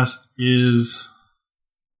podcast is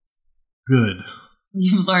good.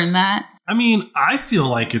 You've learned that? I mean, I feel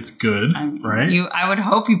like it's good, right? I would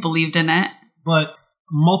hope you believed in it. But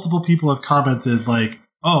multiple people have commented like,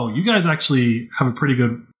 oh, you guys actually have a pretty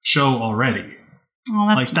good show already. Oh,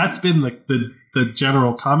 that's like, nice. That's been like the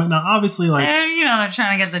general comment. Now, obviously, like... you know, they're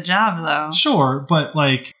trying to get the job, though. Sure, but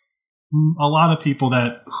like, a lot of people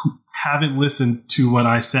that haven't listened to what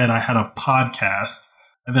I said I had a podcast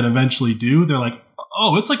and then eventually do, they're like,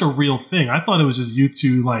 oh, it's like a real thing. I thought it was just you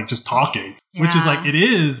two like just talking, which is like, it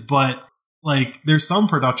is, but like there's some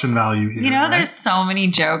production value here. You know, right? There's so many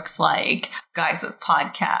jokes like guys with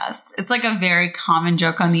podcasts. It's like a very common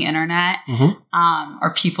joke on the internet,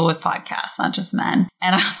 or people with podcasts, not just men.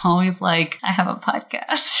 And I'm always like, I have a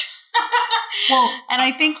podcast. Well, and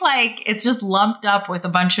I think like it's just lumped up with a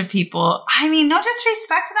bunch of people. I mean, no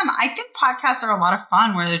disrespect to them. I think podcasts are a lot of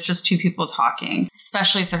fun where there's just two people talking,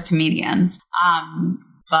 especially if they're comedians.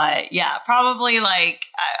 But yeah, probably like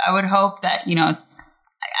I would hope that, you know,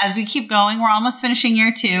 as we keep going, we're almost finishing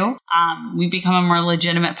year 2. We've become a more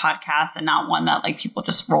legitimate podcast and not one that like people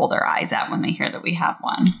just roll their eyes at when they hear that we have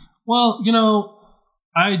one. Well,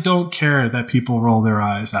 I don't care that people roll their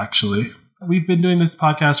eyes, actually. We've been doing this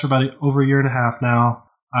podcast for about over a year and a half now.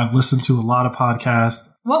 I've listened to a lot of podcasts.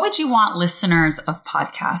 What would you want listeners of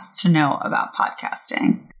podcasts to know about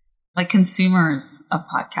podcasting? Like consumers of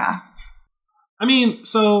podcasts? I mean,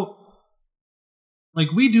 so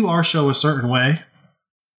like we do our show a certain way,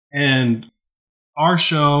 and our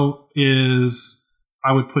show is,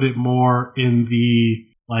 I would put it more in the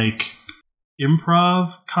like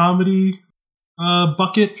improv comedy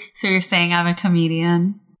bucket. So you're saying I'm a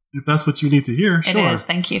comedian? If that's what you need to hear, sure. It is.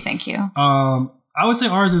 Thank you. Thank you. I would say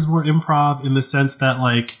ours is more improv in the sense that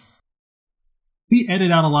like we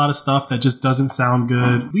edit out a lot of stuff that just doesn't sound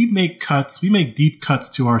good. We make cuts. We make deep cuts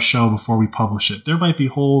to our show before we publish it. There might be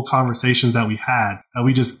whole conversations that we had that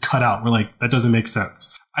we just cut out. We're like, that doesn't make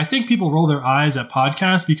sense. I think people roll their eyes at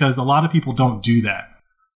podcasts because a lot of people don't do that.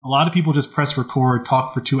 A lot of people just press record,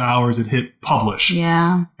 talk for 2 hours, and hit publish.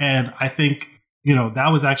 Yeah. And I think, that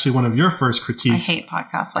was actually one of your first critiques. I hate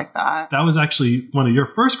podcasts like that. That was actually one of your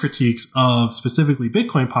first critiques of specifically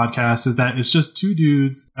Bitcoin podcasts, is that it's just 2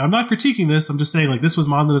 dudes. And I'm not critiquing this. I'm just saying like this was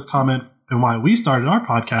Mandana's comment and why we started our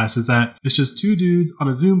podcast, is that it's just 2 dudes on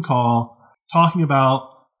a Zoom call talking about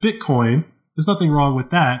Bitcoin. There's nothing wrong with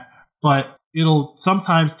that, but it'll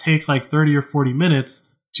sometimes take like 30 or 40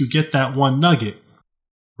 minutes to get that one nugget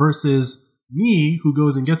versus me, who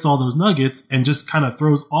goes and gets all those nuggets and just kind of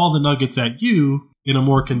throws all the nuggets at you in a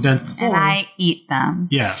more condensed form. And I eat them.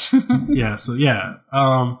 Yeah. Yeah. So yeah.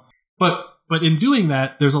 But in doing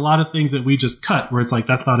that, there's a lot of things that we just cut where it's like,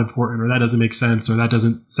 that's not important, or that doesn't make sense, or that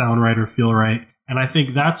doesn't sound right or feel right. And I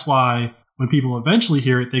think that's why when people eventually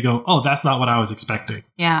hear it, they go, oh, that's not what I was expecting.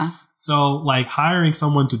 Yeah. So like hiring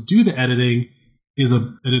someone to do the editing is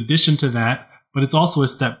an addition to that, but it's also a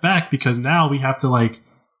step back because now we have to like,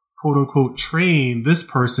 quote unquote, train this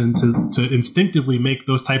person to instinctively make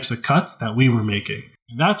those types of cuts that we were making.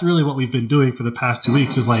 And that's really what we've been doing for the past 2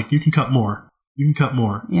 weeks, is like, you can cut more. You can cut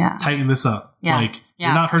more. Yeah. Tighten this up. Yeah. Like,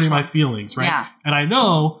 you're not hurting my feelings, right? Yeah. And I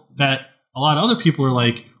know that a lot of other people are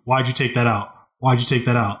like, why'd you take that out? Why'd you take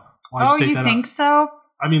that out? Why'd you take that out? Oh, you think so?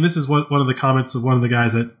 I mean, this is what one of the comments of one of the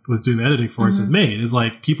guys that was doing the editing for us has made, is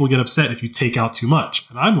like, people get upset if you take out too much.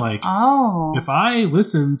 And I'm like, if I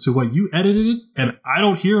listen to what you edited and I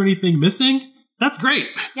don't hear anything missing, that's great.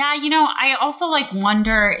 Yeah, I also like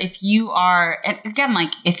wonder if you are, and again,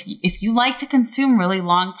 like if you like to consume really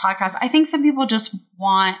long podcasts, I think some people just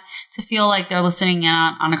want to feel like they're listening in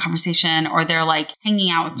on a conversation, or they're like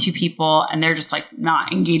hanging out with 2 people and they're just like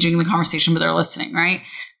not engaging in the conversation, but they're listening, right?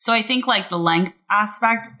 So I think like the length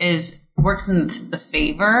aspect works in the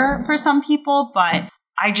favor for some people, but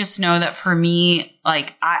I just know that for me,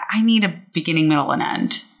 like I need a beginning, middle, and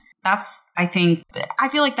end. I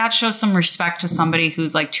feel like that shows some respect to somebody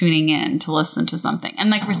who's like tuning in to listen to something. And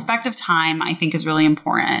like respect of time, I think, is really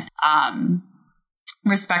important.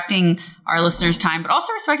 Respecting our listeners' time, but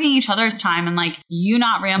also respecting each other's time, and like you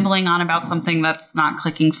not rambling on about something that's not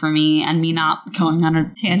clicking for me, and me not going on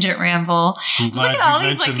a tangent ramble. Look at all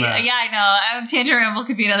these like, that. Yeah, I know. Tangent ramble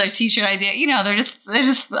could be another t-shirt idea. They're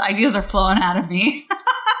just the ideas are flowing out of me.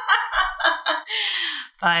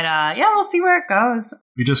 But yeah, we'll see where it goes.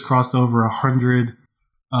 We just crossed over 100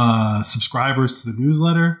 subscribers to the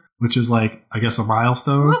newsletter, which is like, I guess, a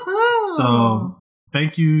milestone. Woohoo! So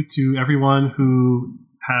thank you to everyone who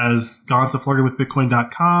has gone to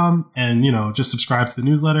flirtingwithbitcoin.com and, just subscribe to the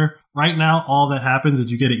newsletter. Right now, all that happens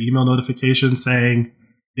is you get an email notification saying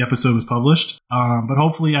the episode was published. But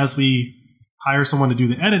hopefully, as we hire someone to do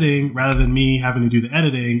the editing, rather than me having to do the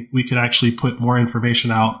editing, we could actually put more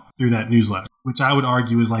information out through that newsletter, which I would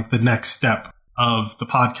argue is like the next step of the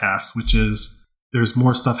podcast, which is there's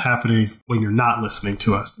more stuff happening when you're not listening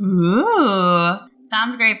to us. Ooh,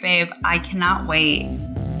 sounds great, babe. I cannot wait.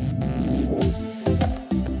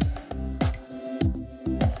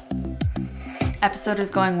 Episode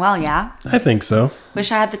is going well, yeah? I think so.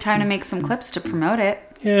 Wish I had the time to make some clips to promote it.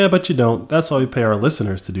 Yeah, but you don't. That's why we pay our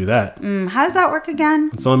listeners to do that. How does that work again?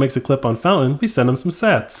 When someone makes a clip on Fountain, we send them some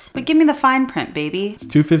sats. But give me the fine print, baby. It's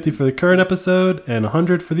 $2.50 for the current episode and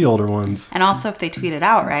 $100 for the older ones. And also if they tweet it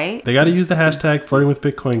out, right? They gotta use the hashtag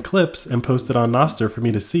flirtingwithbitcoinclips and post it on Nostr for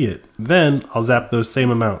me to see it. Then I'll zap those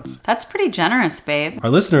same amounts. That's pretty generous, babe.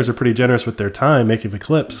 Our listeners are pretty generous with their time making the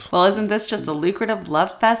clips. Well, isn't this just a lucrative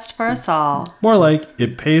love fest for us all? More like,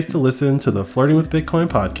 it pays to listen to the Flirting with Bitcoin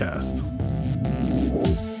podcast.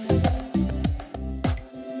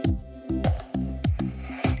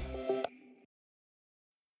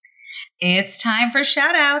 It's time for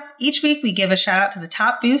shout outs. Each week we give a shout out to the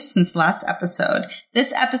top boost since the last episode.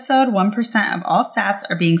 This episode, 1% of all sats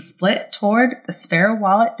are being split toward the Sparrow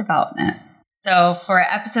Wallet development. So for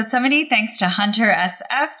episode 70, thanks to Hunter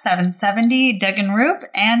SF770, Duggan Roop,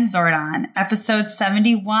 and Zordon. Episode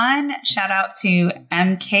 71, shout out to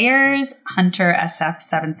MKers, Hunter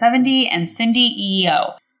SF770, and Cindy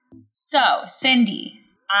EEO. So, Cindy,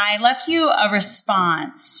 I left you a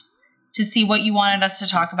response to see what you wanted us to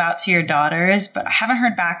talk about to your daughters, but I haven't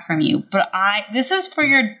heard back from you. But this is for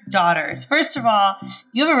your daughters. First of all,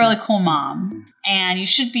 you have a really cool mom, and you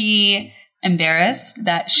should be embarrassed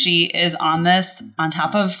that she is on this on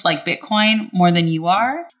top of like Bitcoin more than you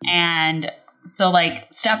are. And so like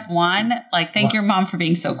step one, like thank your mom for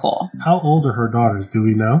being so cool. How old are her daughters? Do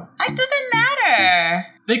we know? It doesn't matter.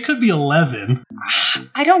 They could be 11.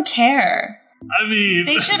 I don't care. I mean,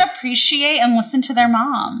 they should appreciate and listen to their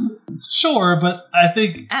mom. Sure, but I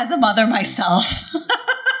think as a mother myself,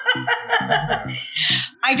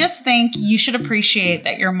 I just think you should appreciate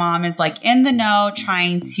that your mom is like in the know,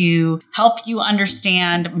 trying to help you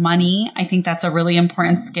understand money. I think that's a really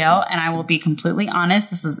important skill. And I will be completely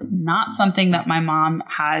honest. This is not something that my mom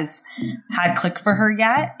has had click for her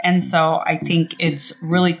yet. And so I think it's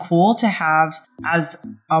really cool to have, as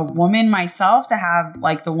a woman myself, to have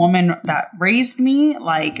like the woman that raised me,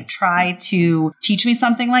 like try to teach me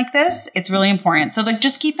something like this. It's really important. So like,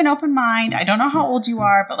 just keep an open mind. I don't know how old you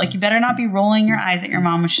are, but like, you better not be rolling your eyes at your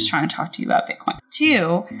mom when she's trying to talk to you about Bitcoin.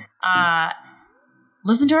 2,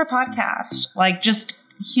 listen to her podcast. Like, just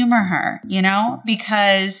humor her, you know,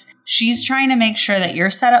 because she's trying to make sure that you're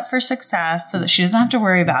set up for success so that she doesn't have to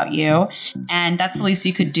worry about you. And that's the least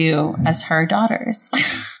you could do as her daughters.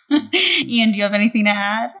 Ian, do you have anything to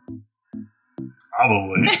add?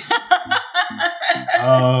 Probably.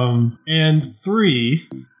 And 3,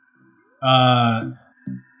 I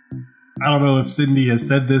don't know if Cindy has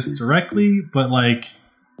said this directly, but like,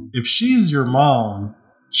 if she's your mom,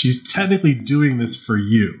 she's technically doing this for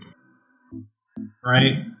you,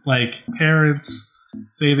 right? Like parents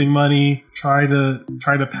saving money, trying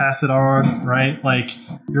to pass it on, right? Like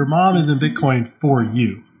your mom is in Bitcoin for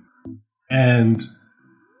you. And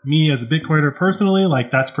me as a Bitcoiner personally, like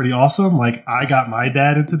that's pretty awesome. Like I got my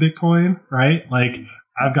dad into Bitcoin, right? Like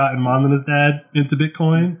I've gotten mom and his dad into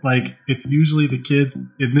Bitcoin. Like it's usually the kids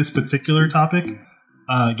in this particular topic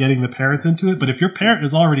getting the parents into it. But if your parent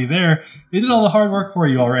is already there, they did all the hard work for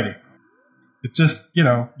you already. It's just, you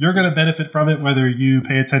know, you're going to benefit from it whether you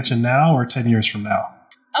pay attention now or 10 years from now.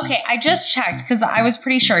 Okay, I just checked because I was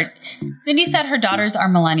pretty sure. Cindy said her daughters are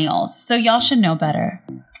millennials, so y'all should know better.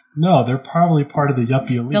 No, they're probably part of the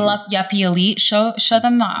Yuppie Elite. The Yuppie Elite. Show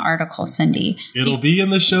them the article, Cindy. It'll be in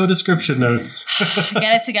the show description notes.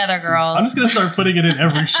 Get it together, girls. I'm just going to start putting it in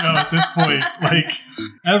every show at this point. Like,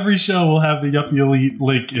 every show will have the Yuppie Elite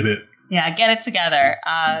link in it. Yeah, get it together.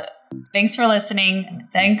 Thanks for listening.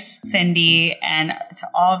 Thanks, Cindy, and to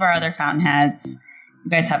all of our other Fountainheads.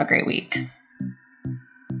 You guys have a great week.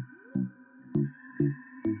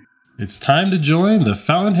 It's time to join the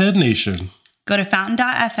Fountainhead Nation. Go to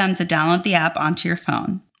fountain.fm to download the app onto your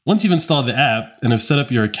phone. Once you've installed the app and have set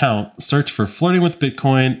up your account, search for Flirting with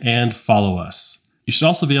Bitcoin and follow us. You should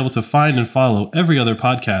also be able to find and follow every other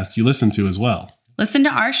podcast you listen to as well. Listen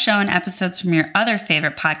to our show and episodes from your other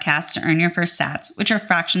favorite podcasts to earn your first sats, which are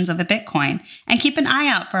fractions of a Bitcoin. And keep an eye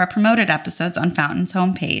out for our promoted episodes on Fountain's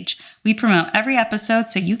homepage. We promote every episode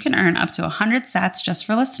so you can earn up to 100 sats just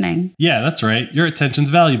for listening. Yeah, that's right. Your attention's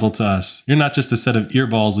valuable to us. You're not just a set of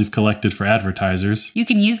earballs we've collected for advertisers. You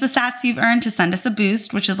can use the sats you've earned to send us a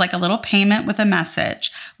boost, which is like a little payment with a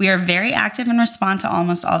message. We are very active and respond to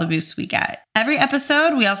almost all the boosts we get. Every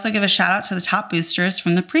episode, we also give a shout out to the top boosters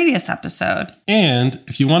from the previous episode. And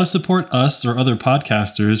if you want to support us or other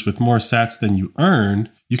podcasters with more sats than you earned,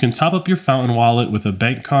 you can top up your Fountain wallet with a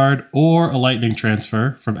bank card or a Lightning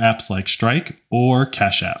transfer from apps like Strike or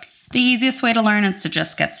Cash App. The easiest way to learn is to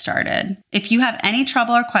just get started. If you have any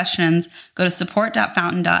trouble or questions, go to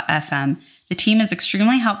support.fountain.fm. The team is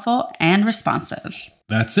extremely helpful and responsive.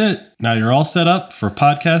 That's it. Now you're all set up for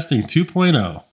podcasting 2.0.